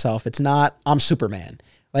explain himself, it's not, I'm Superman.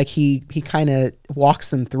 Like he kind of walks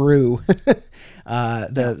them through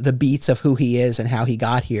the beats of who he is and how he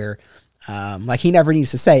got here. Like he never needs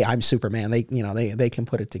to say I'm Superman. They can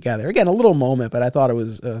put it together. Again, a little moment, but I thought it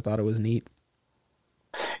was neat.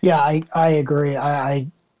 Yeah, I agree.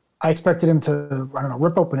 I expected him to, I don't know,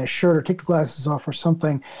 rip open his shirt or take the glasses off or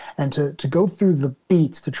something, and to go through the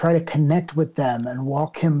beats, to try to connect with them and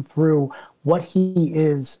walk him through what he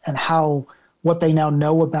is and how what they now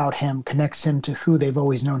know about him connects him to who they've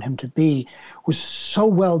always known him to be, was so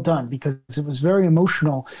well done, because it was very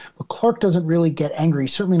emotional. But Clark doesn't really get angry.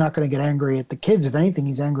 He's certainly not going to get angry at the kids. If anything,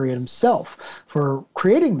 he's angry at himself for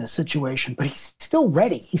creating this situation. But he's still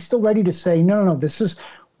ready. He's still ready to say, no, this is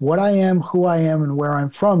what I am, who I am, and where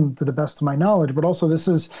I'm from to the best of my knowledge. But also this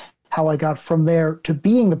is how I got from there to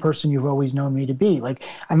being the person you've always known me to be. Like,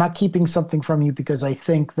 I'm not keeping something from you because I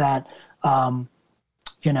think that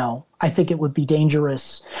You know, I think it would be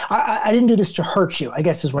dangerous. I didn't do this to hurt you, I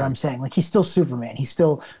guess is what I'm saying. Like, he's still Superman. He's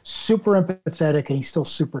still super empathetic and he's still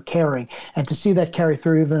super caring. And to see that carry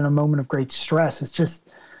through even in a moment of great stress, it's just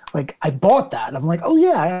like, I bought that. I'm like, oh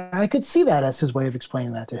yeah, I could see that as his way of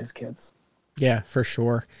explaining that to his kids. Yeah, for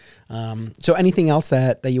sure. So anything else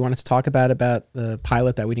that you wanted to talk about the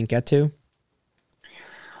pilot that we didn't get to?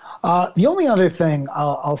 The only other thing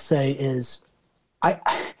I'll say is I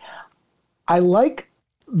like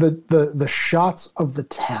the shots of the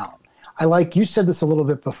town. I like, you said this a little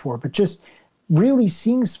bit before, but just really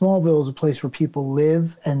seeing Smallville as a place where people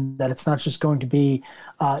live, and that it's not just going to be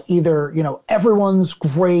either, you know, everyone's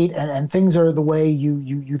great and things are the way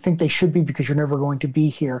you think they should be because you're never going to be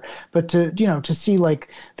here. But to, you know, to see like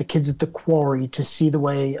the kids at the quarry, to see the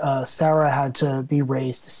way Sarah had to be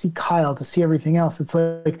raised, to see Kyle, to see everything else. It's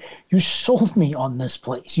like, you sold me on this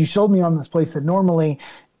place. You sold me on this place that normally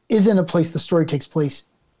isn't a place the story takes place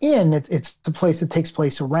in. It's the place that takes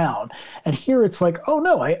place around. And here it's like, oh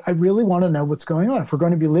no, I really want to know what's going on. If we're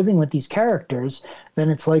going to be living with these characters, then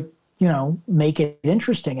it's like, you know, make it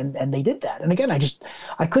interesting. And they did that. And again,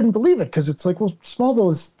 I couldn't believe it, because it's like, well,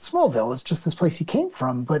 Smallville is Smallville. It's just this place he came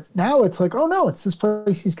from. But now it's like, oh no, it's this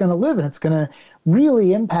place he's going to live in. It's going to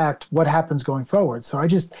really impact what happens going forward. So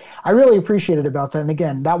I really appreciated about that. And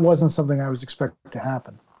again, that wasn't something I was expecting to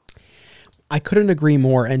happen. I couldn't agree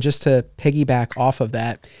more. And just to piggyback off of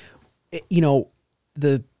that, you know,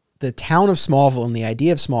 the town of Smallville and the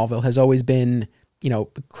idea of Smallville has always been, you know,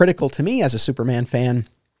 critical to me as a Superman fan,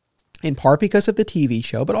 in part because of the TV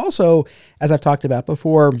show, but also, as I've talked about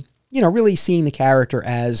before, you know, really seeing the character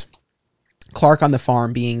as Clark on the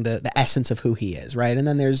farm being the essence of who he is, right? And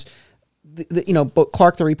then there's you know, both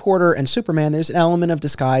Clark the reporter and Superman, there's an element of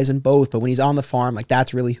disguise in both, but when he's on the farm, like,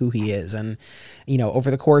 that's really who he is. And, you know,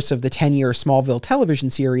 over the course of the 10-year Smallville television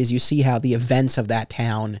series, you see how the events of that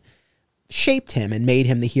town shaped him and made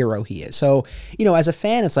him the hero he is. So, you know, as a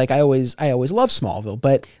fan, it's like, I always love Smallville,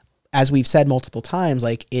 but as we've said multiple times,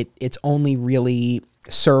 like, it's only really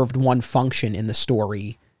served one function in the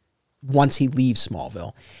story once he leaves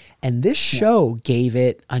Smallville. And this show gave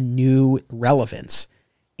it a new relevance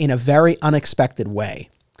in a very unexpected way.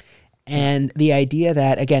 And the idea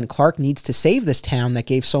that, again, Clark needs to save this town that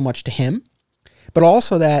gave so much to him, but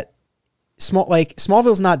also that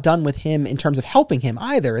Smallville's not done with him in terms of helping him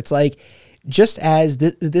either. It's like, just as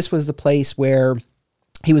this was the place where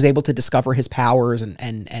he was able to discover his powers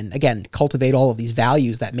and again, cultivate all of these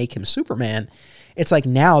values that make him Superman, it's like,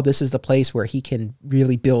 now this is the place where he can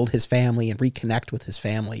really build his family and reconnect with his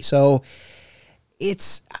family. So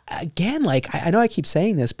it's, again, like, I know I keep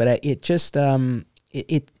saying this, but it just,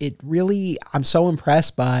 it really, I'm so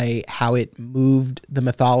impressed by how it moved the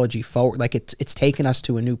mythology forward. Like, it's taken us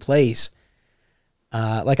to a new place.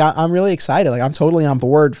 Like, I'm really excited. Like, I'm totally on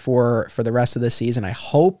board for the rest of this season. I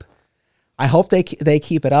hope they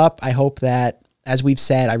keep it up. I hope that, as we've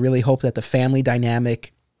said, I really hope that the family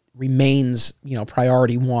dynamic remains, you know,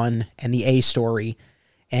 priority one and the A story.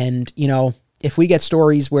 And, you know, if we get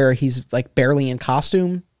stories where he's like barely in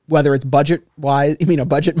costume, whether it's budget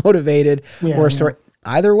motivated or a story,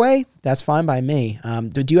 either way, that's fine by me.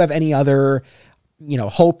 Do you have any other, you know,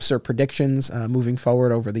 hopes or predictions moving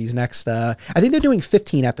forward over these next, I think they're doing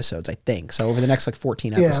 15 episodes, I think. So over the next like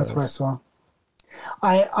 14 episodes. Yeah, that's what I saw.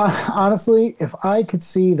 I honestly, if I could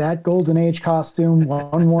see that Golden Age costume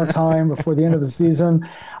one more time before the end of the season,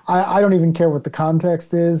 I don't even care what the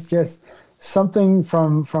context is. Just something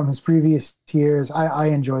from his previous years. I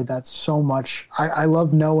enjoyed that so much. I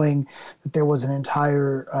love knowing that there was an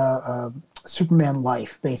entire Superman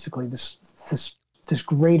life, basically this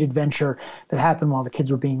great adventure that happened while the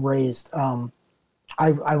kids were being raised.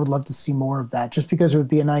 I would love to see more of that, just because it would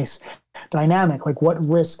be a nice dynamic. Like, what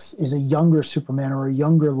risks is a younger Superman or a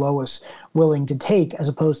younger Lois willing to take, as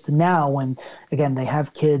opposed to now when, again, they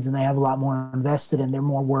have kids and they have a lot more invested and they're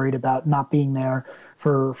more worried about not being there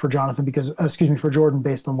for Jonathan for Jordan,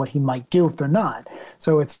 based on what he might do if they're not.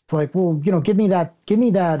 So it's like, well, you know, give me that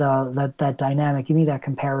dynamic, give me that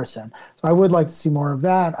comparison. So I would like to see more of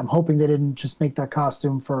that. I'm hoping they didn't just make that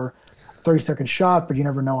costume for a 30-second shot, but you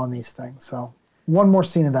never know on these things. So one more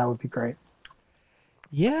scene of that would be great.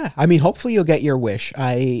 Yeah, I mean, hopefully you'll get your wish.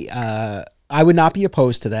 I would not be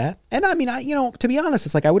opposed to that. And I mean, to be honest,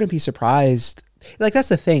 it's like, I wouldn't be surprised. Like, that's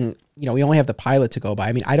the thing, you know, we only have the pilot to go by.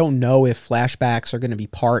 I mean, I don't know if flashbacks are going to be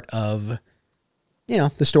part of, you know,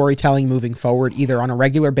 the storytelling moving forward, either on a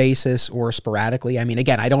regular basis or sporadically. I mean,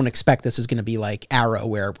 again, I don't expect this is going to be like Arrow,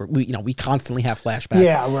 where we constantly have flashbacks.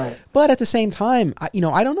 Yeah, right. But at the same time, I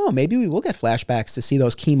don't know. Maybe we will get flashbacks to see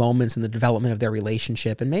those key moments in the development of their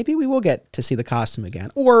relationship, and maybe we will get to see the costume again.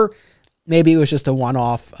 Or maybe it was just a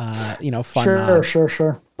one-off, fun nod.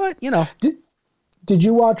 Sure. But, Did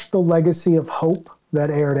you watch The Legacy of Hope that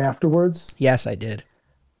aired afterwards? Yes, I did.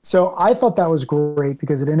 So I thought that was great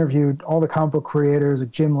because it interviewed all the comic book creators like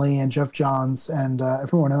Jim Lee and Jeff Johns and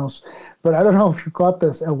everyone else. But I don't know if you caught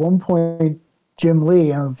this. At one point, Jim Lee,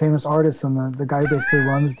 a famous artist and the guy who basically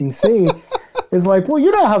runs DC, is like, well, you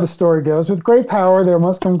know how the story goes. With great power, there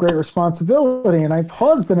must come great responsibility. And I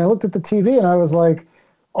paused and I looked at the TV and I was like,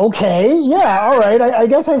 okay, yeah, all right. I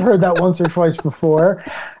guess I've heard that once or twice before.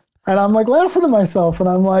 And I'm like laughing to myself, and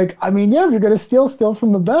I'm like, I mean, yeah, if you're going to steal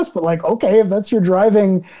from the best, but like, okay, if that's your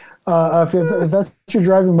driving, if that's your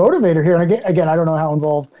driving motivator here. And again, I don't know how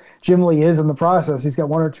involved Jim Lee is in the process. He's got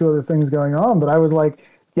one or two other things going on, but I was like,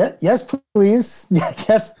 yeah, yes, please,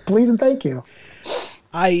 yes, please, and thank you.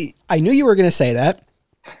 I knew you were going to say that,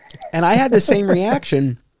 and I had the same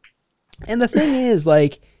reaction. And the thing is,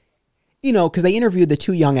 like, because they interviewed the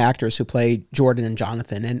two young actors who play Jordan and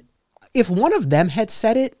Jonathan, and if one of them had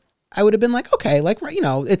said it, I would have been like, okay, like,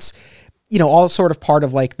 it's, all sort of part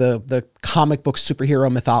of like the comic book superhero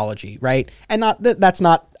mythology, right? And not that's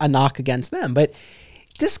not a knock against them, but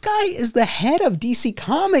this guy is the head of DC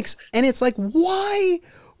Comics, and it's like, why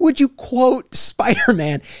would you quote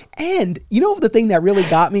Spider-Man? And the thing that really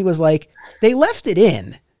got me was like, they left it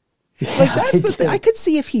in. Yeah, like, that's the thing. I could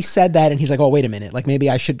see if he said that and he's like, oh, wait a minute, like maybe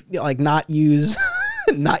I should like not use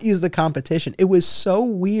the competition. It was so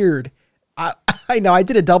weird. I know, I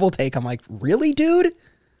did a double take. I'm like, really, dude?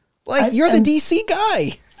 Like, you're the DC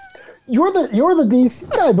guy. You're the DC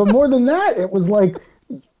guy, but more than that, it was like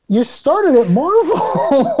you started at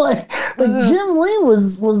Marvel. like Jim Lee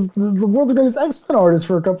was the world's greatest X-Men artist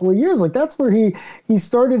for a couple of years. Like, that's where he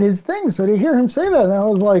started his thing. So to hear him say that, and I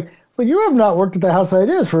was like, you have not worked at the House of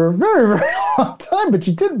Ideas for a very, very long time, but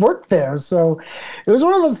you did work there. So it was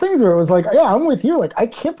one of those things where it was like, yeah, I'm with you. Like, I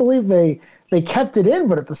can't believe they kept it in,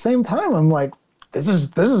 but at the same time, I'm like, this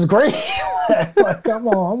is great. Like, I'm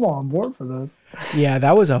on board for this. Yeah,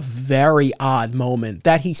 that was a very odd moment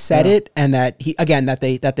that he said it, and that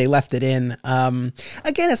they left it in. Again,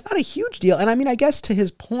 it's not a huge deal, and I mean, I guess to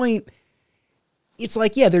his point, it's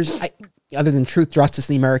like, yeah, other than Truth, Justice,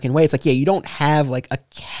 and the American Way, it's like, yeah, you don't have like a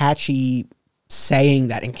catchy saying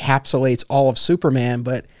that encapsulates all of Superman,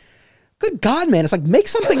 but good God, man, it's like, make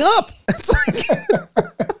something up. It's like,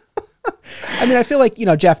 I mean, I feel like,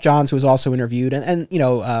 Jeff Johns, who was also interviewed, and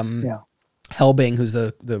Helbing, who's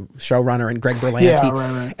the showrunner, and Greg Berlanti. Yeah,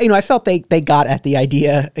 right. I felt they got at the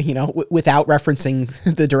idea, without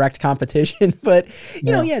referencing the direct competition, but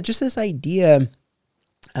just this idea,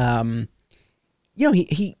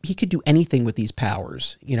 he could do anything with these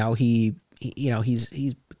powers. He's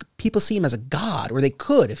people see him as a god, or they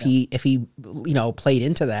could if he played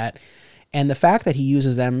into that. And the fact that he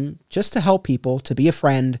uses them just to help people, to be a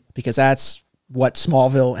friend, because that's what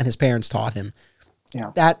Smallville and his parents taught him.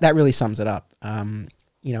 Yeah. That really sums it up.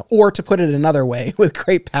 Or to put it another way, with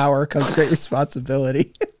great power comes great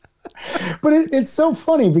responsibility. But it's so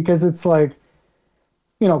funny because it's like,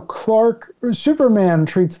 Superman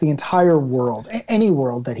treats the entire world, any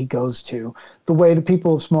world that he goes to, the way the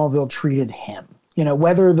people of Smallville treated him.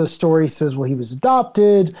 Whether the story says, well, he was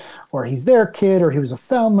adopted, or he's their kid, or he was a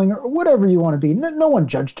foundling, or whatever you want to be. No one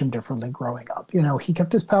judged him differently growing up. He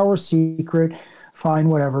kept his power secret, fine,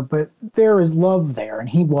 whatever. But there is love there, and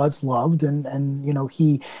he was loved, and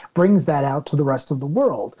he brings that out to the rest of the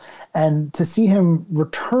world. And to see him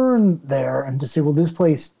return there and to say, well, this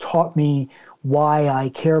place taught me why I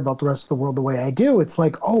care about the rest of the world the way I do, it's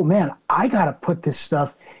like, oh man, I got to put this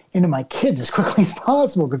stuff into my kids as quickly as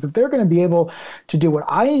possible, because if they're going to be able to do what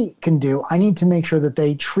I can do, I need to make sure that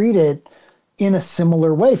they treat it in a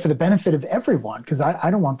similar way for the benefit of everyone, because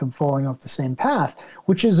I don't want them falling off the same path,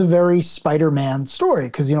 which is a very Spider-Man story,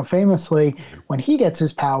 because famously when he gets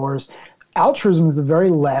his powers, altruism is the very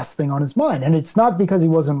last thing on his mind. And it's not because he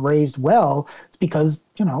wasn't raised well, it's because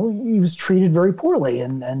he was treated very poorly,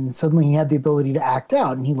 and suddenly he had the ability to act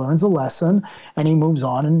out, and he learns a lesson, and he moves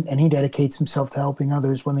on, and he dedicates himself to helping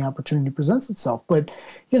others when the opportunity presents itself. But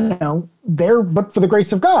but for the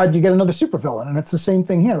grace of God, you get another supervillain, and it's the same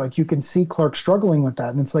thing here. Like, you can see Clark struggling with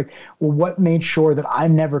that, and it's like, well, what made sure that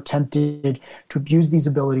I'm never tempted to abuse these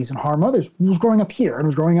abilities and harm others? I was growing up here, and I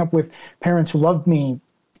was growing up with parents who loved me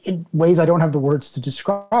in ways I don't have the words to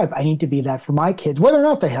describe. I need to be that for my kids, whether or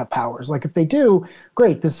not they have powers. Like, if they do,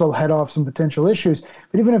 great, this will head off some potential issues.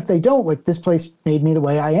 But even if they don't, like, this place made me the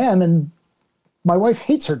way I am, and my wife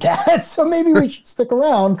hates her dad, so maybe we should stick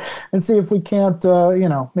around and see if we can't,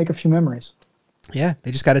 make a few memories. Yeah, they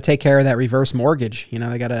just got to take care of that reverse mortgage.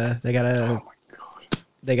 They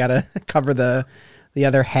gotta cover the the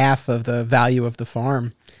other half of the value of the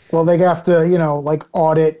farm. Well, they have to, like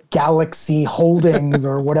audit Galaxy Holdings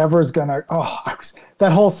or whatever's gonna.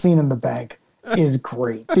 That whole scene in the bank is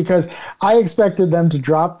great because I expected them to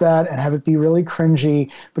drop that and have it be really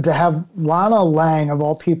cringy, but to have Lana Lang of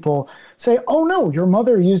all people say, "Oh no, your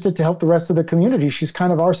mother used it to help the rest of the community. She's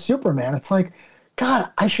kind of our Superman." It's like, God,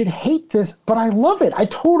 I should hate this, but I love it. I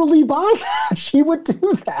totally buy that. She would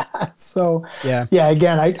do that. So yeah.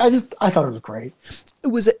 Again, I thought it was great.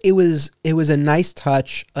 It was a nice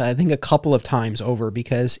touch. I think a couple of times over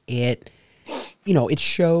because it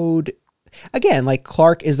showed again, like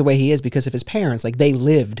Clark is the way he is because of his parents. Like they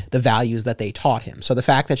lived the values that they taught him. So the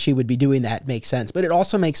fact that she would be doing that makes sense, but it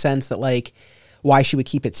also makes sense that like why she would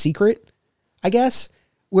keep it secret, I guess.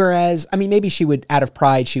 Whereas, I mean, maybe she would, out of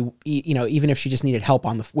pride, even if she just needed help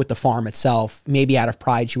with the farm itself, maybe out of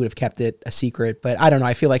pride, she would have kept it a secret. But I don't know.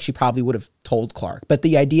 I feel like she probably would have told Clark. But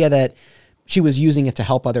the idea that she was using it to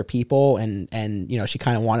help other people and she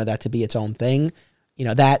kind of wanted that to be its own thing,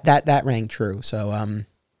 that rang true. So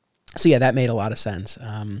yeah, that made a lot of sense.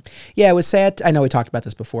 It was sad. I know we talked about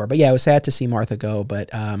this before, but yeah, it was sad to see Martha go. But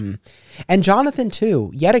and Jonathan too.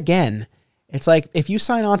 Yet again, it's like if you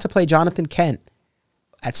sign on to play Jonathan Kent,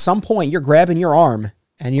 at some point you're grabbing your arm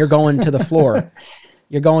and you're going to the floor.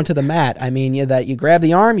 You're going to the mat. I mean, you grab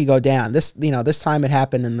the arm, you go down. This time it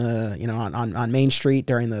happened in the on Main Street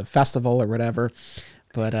during the festival or whatever.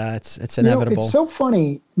 But it's inevitable. It's so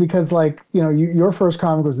funny because your first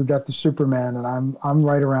comic was The Death of Superman, and I'm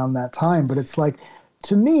right around that time. But it's like,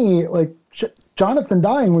 to me, like Jonathan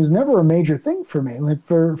dying was never a major thing for me. Like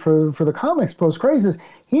for the comics post Crisis,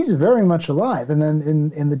 he's very much alive. And then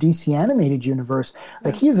in the DC animated universe,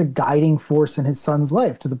 like he is a guiding force in his son's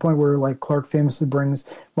life to the point where like Clark famously brings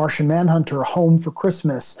Martian Manhunter home for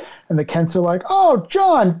Christmas, and the Kents are like, "Oh,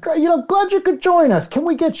 John, glad you could join us. Can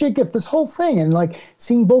we get you a gift?" This whole thing, and like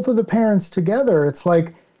seeing both of the parents together, it's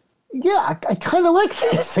like, yeah, I kind of like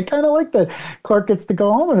this. I kind of like that Clark gets to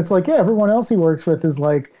go home, and it's like, yeah, everyone else he works with is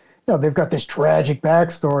like, they've got this tragic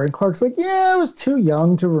backstory, and Clark's like, yeah, I was too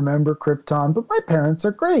young to remember Krypton, but my parents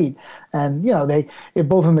are great. And they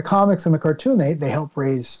both in the comics and the cartoon, they help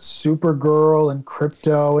raise Supergirl and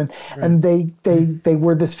Krypto, and they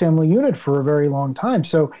were this family unit for a very long time.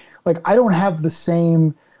 So like I don't have the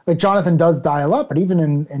same. Like Jonathan does die a lot, but even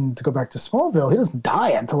in to go back to Smallville, he doesn't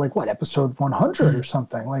die until like episode 100 or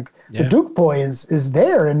something. Like the Duke Boy is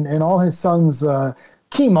there in all his son's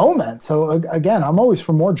key moments. So again, I'm always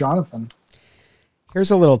for more Jonathan.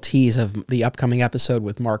 Here's a little tease of the upcoming episode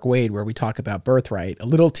with Mark Waid where we talk about Birthright. A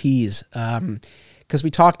little tease because we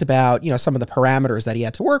talked about some of the parameters that he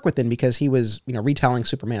had to work within because he was retelling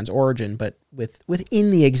Superman's origin, but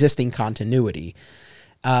within the existing continuity.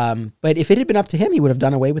 But if it had been up to him, he would have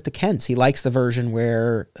done away with the Kents. He likes the version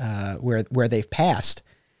where they've passed.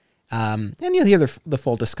 And you'll hear the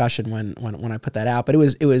full discussion when I put that out. But it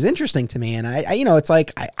was interesting to me, and I it's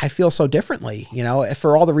like I feel so differently,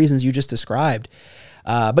 for all the reasons you just described.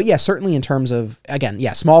 But yeah, certainly in terms of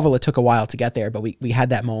Smallville, it took a while to get there, but we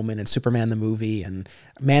had that moment in Superman the movie and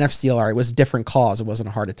Man of Steel. It was a different cause. It wasn't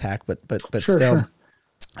a heart attack, but sure, still. Sure.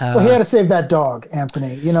 Well, he had to save that dog,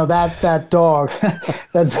 Anthony. That dog,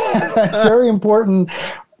 that very important,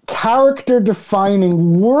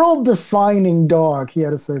 character-defining, world-defining dog. He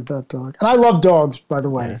had to save that dog. And I love dogs, by the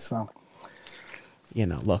way. Yeah. So,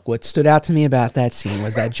 look, what stood out to me about that scene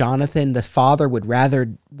was that Jonathan, the father, would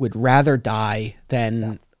rather die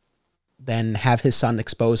than have his son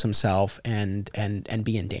expose himself and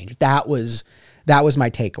be in danger. That was my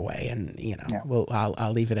takeaway, and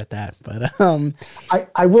I'll leave it at that. But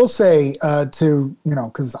I will say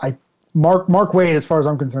because Mark Waid, as far as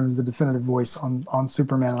I'm concerned, is the definitive voice on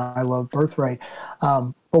Superman, and I love Birthright.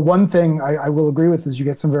 But one thing I will agree with is you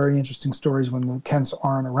get some very interesting stories when the Kents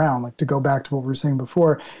aren't around. Like, to go back to what we were saying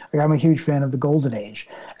before, like, I'm a huge fan of the Golden Age,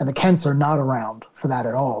 and the Kents are not around for that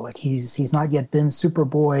at all. Like, he's not yet been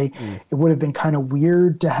Superboy. It would have been kind of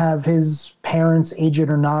weird to have his parents, aged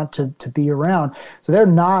or not, to be around. So they're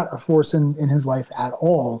not a force in his life at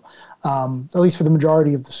all. At least for the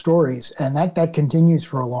majority of the stories, and that continues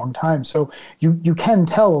for a long time. So you can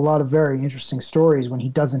tell a lot of very interesting stories when he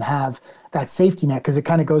doesn't have that safety net, because it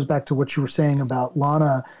kind of goes back to what you were saying about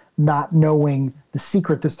Lana not knowing the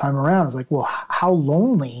secret this time around. It's like, well, how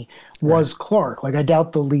lonely was Clark? Like, I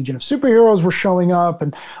doubt the Legion of Superheroes were showing up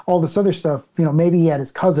and all this other stuff. Maybe he had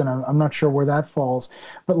his cousin. I'm not sure where that falls.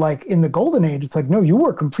 But like in the Golden Age, it's like, no, you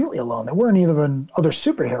were completely alone. There weren't even other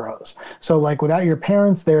superheroes. So like without your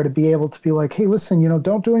parents there to be able to be like, hey, listen,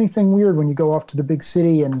 don't do anything weird when you go off to the big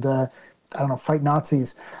city and, fight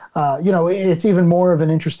Nazis. It's even more of an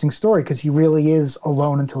interesting story because he really is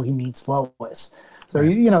alone until he meets Lois. So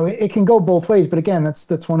it can go both ways. But again,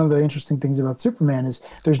 that's one of the interesting things about Superman is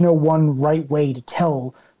there's no one right way to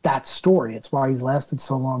tell that story. It's why he's lasted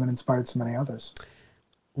so long and inspired so many others.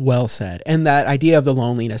 Well said. And that idea of the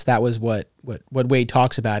loneliness, that was what Waid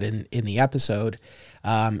talks about in the episode.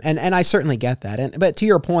 And I certainly get that. But to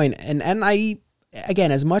your point, and I,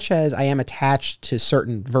 again, as much as I am attached to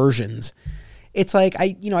certain versions, it's like,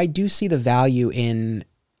 I do see the value in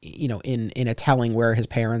a telling where his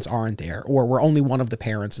parents aren't there, or where only one of the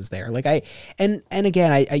parents is there. Like and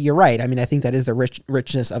again, you're right. I mean, I think that is the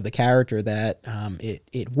richness of the character, that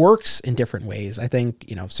it works in different ways. I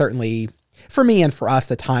think, certainly for me and for us,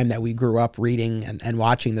 the time that we grew up reading and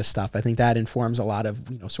watching this stuff, I think that informs a lot of,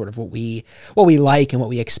 sort of what we like and what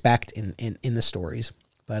we expect in the stories.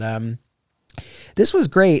 But, this was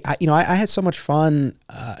great. I had so much fun.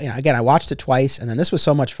 Again, I watched it twice, and then this was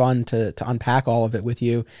so much fun to unpack all of it with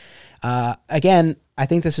you. Again, I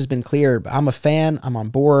think this has been clear, but I'm a fan. I'm on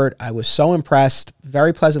board. I was so impressed,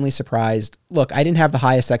 very pleasantly surprised. Look, I didn't have the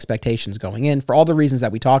highest expectations going in for all the reasons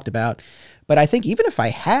that we talked about, but I think even if I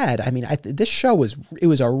had, this show was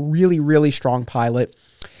a really, really strong pilot.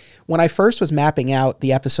 When I first was mapping out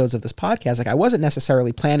the episodes of this podcast, like I wasn't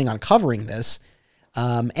necessarily planning on covering this,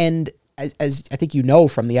 and as I think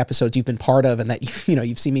from the episodes you've been part of and that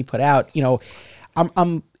you've seen me put out,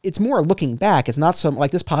 it's more looking back. It's not so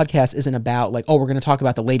like this podcast isn't about like, oh, we're going to talk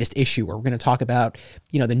about the latest issue, or we're going to talk about,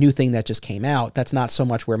 the new thing that just came out. That's not so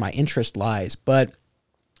much where my interest lies, but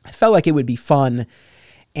I felt like it would be fun,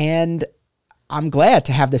 and I'm glad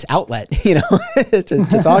to have this outlet,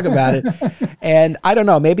 to talk about it. And I don't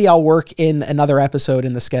know, maybe I'll work in another episode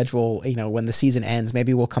in the schedule, when the season ends.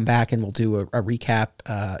 Maybe we'll come back and we'll do a recap.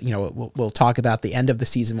 We'll talk about the end of the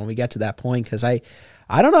season when we get to that point. Cause I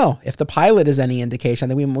don't know if the pilot is any indication,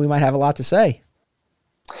 I think we might have a lot to say.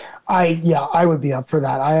 I would be up for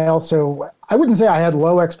that. I wouldn't say I had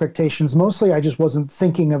low expectations. Mostly I just wasn't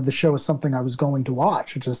thinking of the show as something I was going to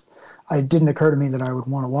watch. It didn't occur to me that I would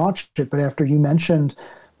want to watch it. But after you mentioned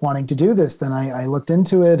wanting to do this, then I looked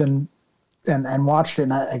into it and watched it.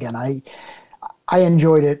 And I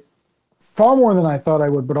enjoyed it far more than I thought I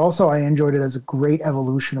would, but also I enjoyed it as a great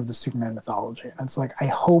evolution of the Superman mythology. And it's like, I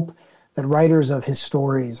hope that writers of his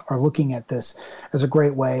stories are looking at this as a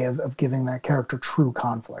great way of giving that character true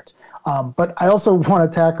conflict. But I also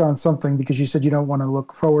want to tack on something, because you said you don't want to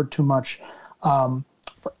look forward too much.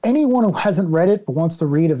 For anyone who hasn't read it but wants to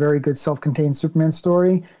read a very good self-contained Superman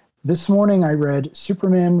story, this morning I read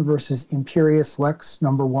Superman versus Imperious Lex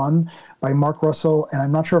 #1 by Mark Russell, and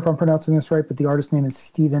I'm not sure if I'm pronouncing this right, but the artist name is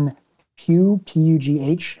Stephen Pugh,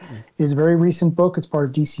 P-U-G-H. It is a very recent book. It's part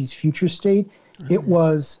of DC's Future State. It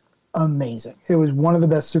was amazing. It was one of the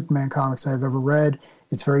best Superman comics I've ever read.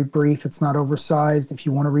 It's very brief. It's not oversized. If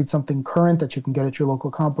you want to read something current that you can get at your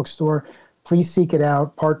local comic book store, please seek it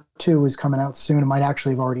out. Part 2 is coming out soon. It might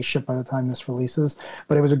actually have already shipped by the time this releases,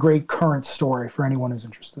 but it was a great current story for anyone who's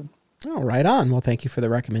interested. Oh, right on. Well, thank you for the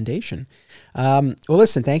recommendation. Well,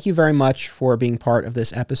 listen, thank you very much for being part of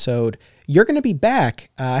this episode. You're going to be back.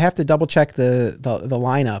 I have to double check the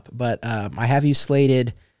lineup, but I have you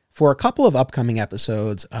slated for a couple of upcoming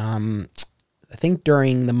episodes. I think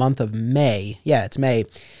during the month of May. Yeah, it's May.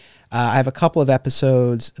 I have a couple of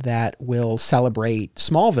episodes that will celebrate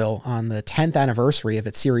Smallville on the 10th anniversary of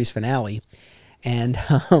its series finale. And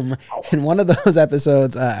in one of those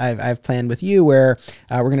episodes I've planned with you where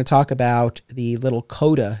we're going to talk about the little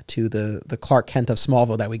coda to the Clark Kent of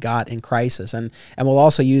Smallville that we got in Crisis. And we'll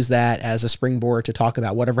also use that as a springboard to talk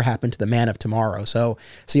about whatever happened to the Man of Tomorrow. So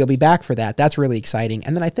you'll be back for that. That's really exciting.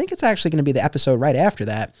 And then I think it's actually going to be the episode right after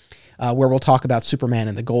that, where we'll talk about Superman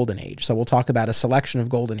in the Golden Age. So we'll talk about a selection of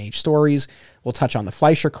Golden Age stories. We'll touch on the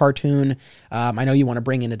Fleischer cartoon. I know you want to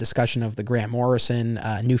bring in a discussion of the Grant Morrison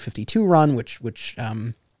New 52 run, which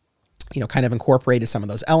kind of incorporated some of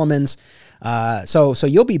those elements. So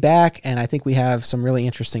you'll be back, and I think we have some really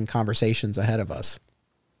interesting conversations ahead of us.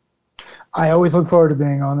 I always look forward to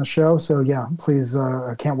being on the show. So yeah, please,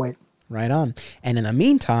 I can't wait. Right on. And in the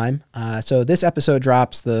meantime, so this episode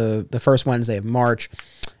drops the first Wednesday of March.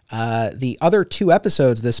 The other 2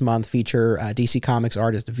 episodes this month feature DC Comics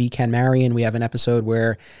artist V. Ken Marion. We have an episode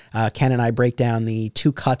where Ken and I break down the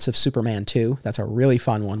 2 cuts of Superman 2. That's a really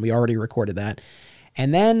fun one. We already recorded that.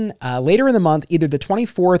 And then later in the month, either the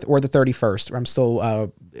 24th or the 31st, I'm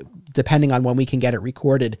still, depending on when we can get it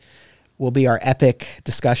recorded, will be our epic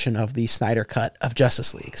discussion of the Snyder Cut of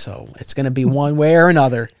Justice League. So it's going to be one way or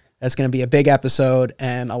another. That's going to be a big episode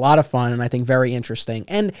and a lot of fun, and I think very interesting.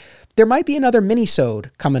 And there might be another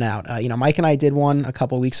mini-sode coming out. Mike and I did one a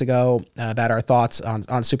couple of weeks ago about our thoughts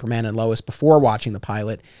on Superman and Lois before watching the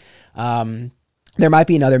pilot. there might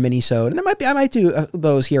be another mini-sode, and I might do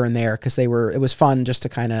those here and there because it was fun just to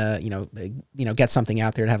kind of, get something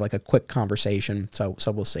out there to have like a quick conversation. So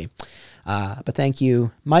we'll see. But thank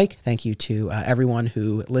you, Mike. Thank you to everyone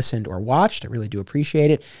who listened or watched. I really do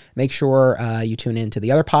appreciate it. Make sure you tune in to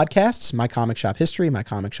the other podcasts, My Comic Shop History, My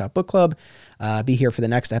Comic Shop Book Club. Be here for the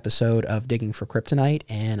next episode of Digging for Kryptonite.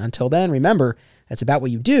 And until then, remember, it's about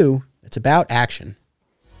what you do. It's about action.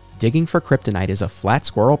 Digging for Kryptonite is a Flat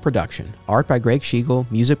Squirrel production. Art by Greg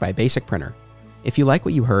Schiegel, music by Basic Printer. If you like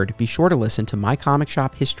what you heard, be sure to listen to My Comic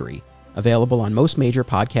Shop History, available on most major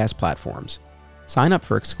podcast platforms. Sign up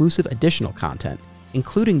for exclusive additional content,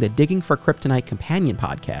 including the Digging for Kryptonite companion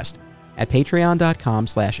podcast at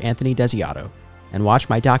patreon.com/Anthony Desiato, and watch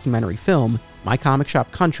my documentary film, My Comic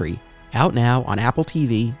Shop Country, out now on Apple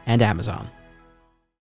TV and Amazon.